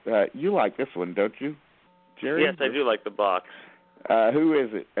of you like this one, don't you, Jerry? Yes, I do like The Box. Who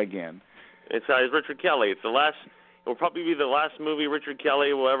is it again? It's Richard Kelly. It will probably be the last movie Richard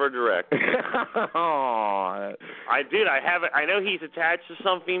Kelly will ever direct. Oh, I have it. I know he's attached to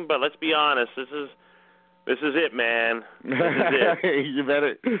something, but let's be honest. This is it, man. This is it. You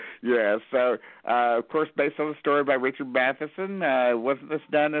better. Yeah. So, of course, based on the story by Richard Matheson, wasn't this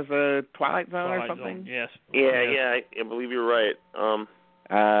done as a Twilight Zone or something? Yes. Yeah. I believe you're right.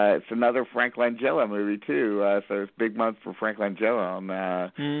 It's another Frank Langella movie too. So it's a big month for Frank Langella on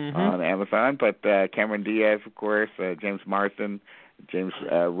Amazon. But Cameron Diaz, of course, James Marsden, James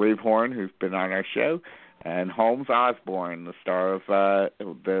Reevehorn, who's been on our show, and Holmes Osborne, the star of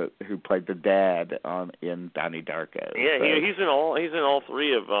who played the dad in Donnie Darko. Yeah, so, he's in all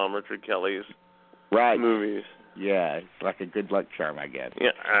three of Richard Kelly's movies. Yeah, it's like a good luck charm, I guess.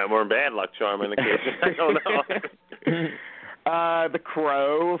 Yeah, or a bad luck charm in the case. I don't know. The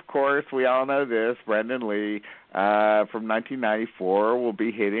Crow, of course, we all know this. Brandon Lee from 1994 will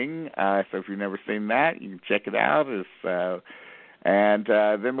be hitting. So if you've never seen that, you can check it out. And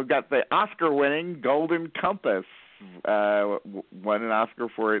then we've got the Oscar-winning Golden Compass. Won an Oscar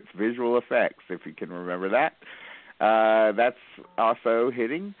for its visual effects, if you can remember that. That's also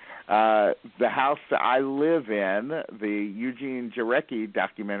hitting. The House That I Live In, the Eugene Jarecki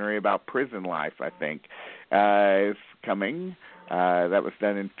documentary about prison life, I think, is coming. That was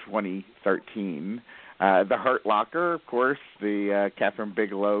done in 2013. The Hurt Locker, of course, the Catherine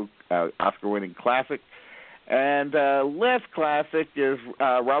Bigelow Oscar-winning classic. And less classic is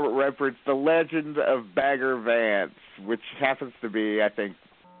Robert Redford's The Legend of Bagger Vance, which happens to be, I think,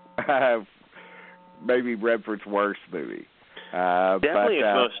 maybe Redford's worst movie. Definitely his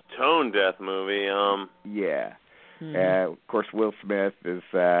most tone-deaf movie. Yeah. Of course, Will Smith is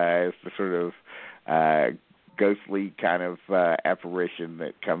the sort of ghostly kind of apparition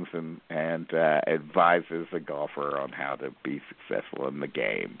that comes in and advises a golfer on how to be successful in the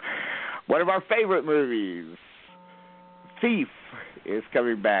game. One of our favorite movies, Thief, is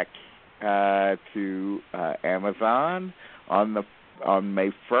coming back to Amazon on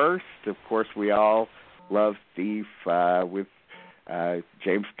May 1st. Of course, we all love Thief with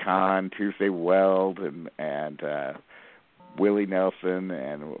James Caan, Tuesday Weld, and Willie Nelson,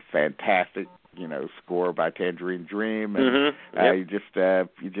 and a fantastic, score by Tangerine Dream, and you just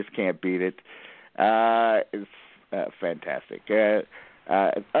can't beat it. It's fantastic.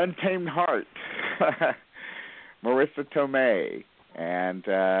 Untamed Heart, Marissa Tomei, and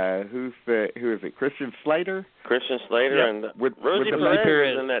who is it? Christian Slater. Christian Slater, and Rosie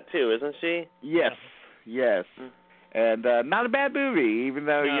Perez is in that too, isn't she? Yes. And not a bad movie, even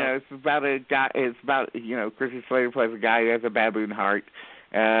though it's about a guy. It's about Christian Slater plays a guy who has a baboon heart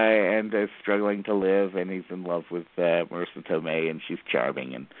and is struggling to live, and he's in love with Marissa Tomei, and she's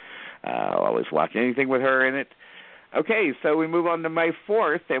charming, and I'll always watch anything with her in it. Okay, so we move on to May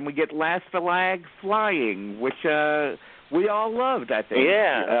 4th, and we get Last Flag Flying, which we all loved, I think.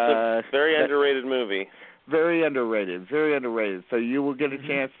 Yeah, it's a very underrated movie. Very underrated. So you will get a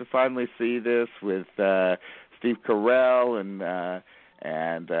chance to finally see this with Steve Carell and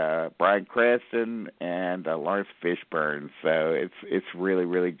Bryan Cranston and Lawrence Fishburne. So it's really,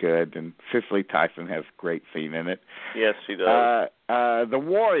 really good, and Cicely Tyson has a great scene in it. Yes, she does. The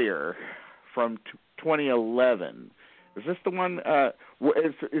Warrior from 2011. Is this the one?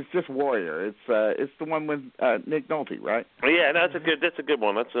 It's just Warrior. It's the one with Nick Nolte, right? Yeah, that's a good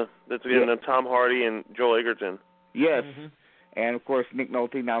one. That's good. Tom Hardy and Joel Edgerton. Yes, and of course Nick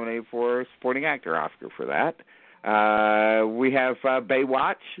Nolte nominated for Supporting Actor Oscar for that. We have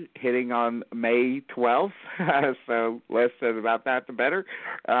Baywatch hitting on May 12th, so less said about that, the better.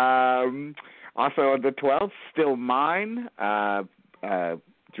 Also on the 12th, Still Mine,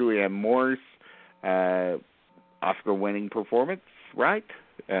 Julianne Moore's Oscar-winning performance, right?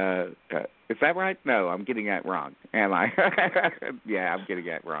 Is that right? No, I'm getting that wrong. Am I? Yeah, I'm getting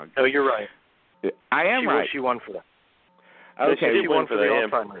that wrong. No, you're right. I am right. She won for that. Okay. She won for the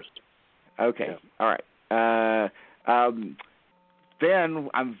Alzheimer's. Okay. Yeah. All right. Then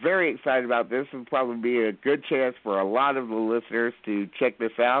I'm very excited about this. It'll probably be a good chance for a lot of the listeners to check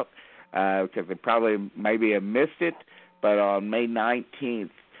this out because they probably maybe have missed it. But on May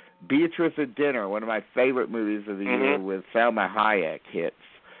 19th, Beatrice at Dinner, one of my favorite movies of the year with Salma Hayek, hits.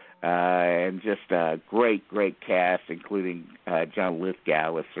 And just a great cast, including John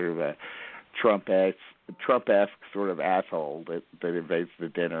Lithgow, a sort of a Trump-esque sort of asshole that invades the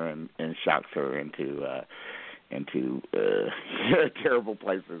dinner and shocks her into terrible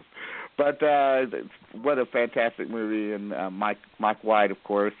places. But what a fantastic movie! And Mike White, of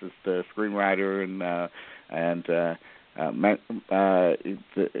course, is the screenwriter and the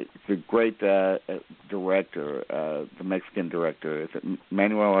great director, the Mexican director. Is it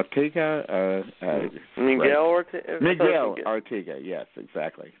Manuel Ortega? Miguel Ortega, yes,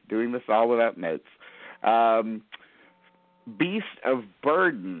 exactly. Doing this all without notes. Beast of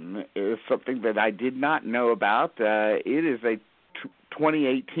Burden is something that I did not know about. It is a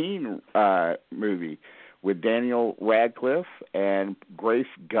 2018 movie with Daniel Radcliffe and Grace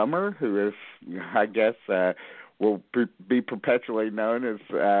Gummer, who is, I guess, will be perpetually known as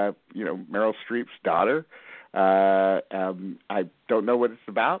Meryl Streep's daughter. I don't know what it's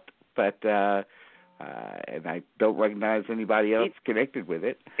about, but and I don't recognize anybody else connected with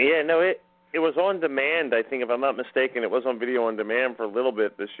it. Yeah, no, it was on demand. I think, if I'm not mistaken, it was on video on demand for a little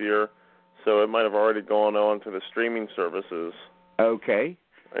bit this year, so it might have already gone on to the streaming services. Okay.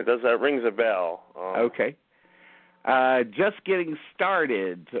 That rings a bell. Okay. Just getting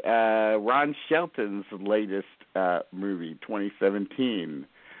started. Ron Shelton's latest movie, 2017.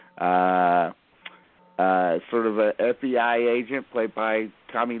 Sort of a FBI agent played by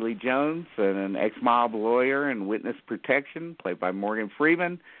Tommy Lee Jones, and an ex-mob lawyer and witness protection played by Morgan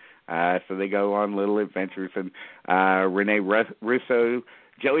Freeman. So they go on little adventures, and Rene Russo,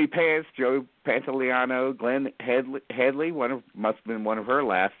 Joey Pantoliano, Glenn Headley, must have been one of her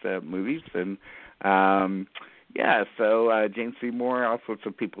last movies, and so Jane Seymour, all sorts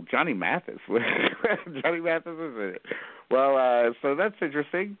of people. Johnny Mathis. Johnny Mathis is in it. Well, so that's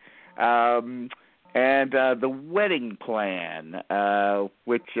interesting. And The Wedding Plan,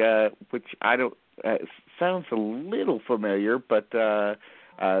 which I don't sounds a little familiar, but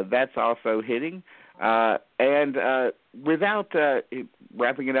that's also hitting. And without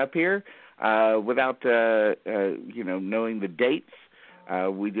wrapping it up here, without knowing the dates,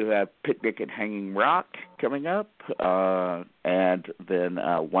 we do have Picnic at Hanging Rock coming up, and then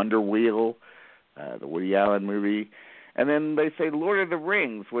Wonder Wheel, the Woody Allen movie, and then they say Lord of the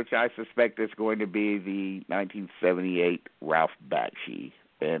Rings, which I suspect is going to be the 1978 Ralph Bakshi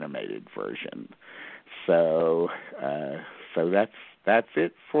animated version. So that's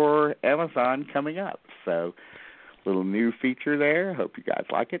it for Amazon coming up. So little new feature there. Hope you guys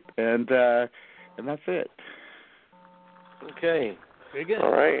like it, and that's it. Okay. Very good.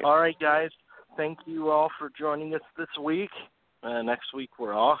 All right, guys. Thank you all for joining us this week. Next week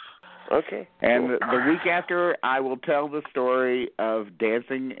we're off. Okay. And the week after, I will tell the story of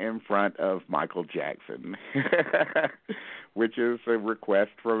dancing in front of Michael Jackson, which is a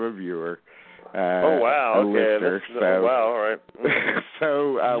request from a viewer. Oh, wow. Okay. Listener. Wow. All right.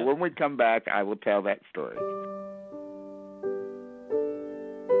 So when we come back, I will tell that story.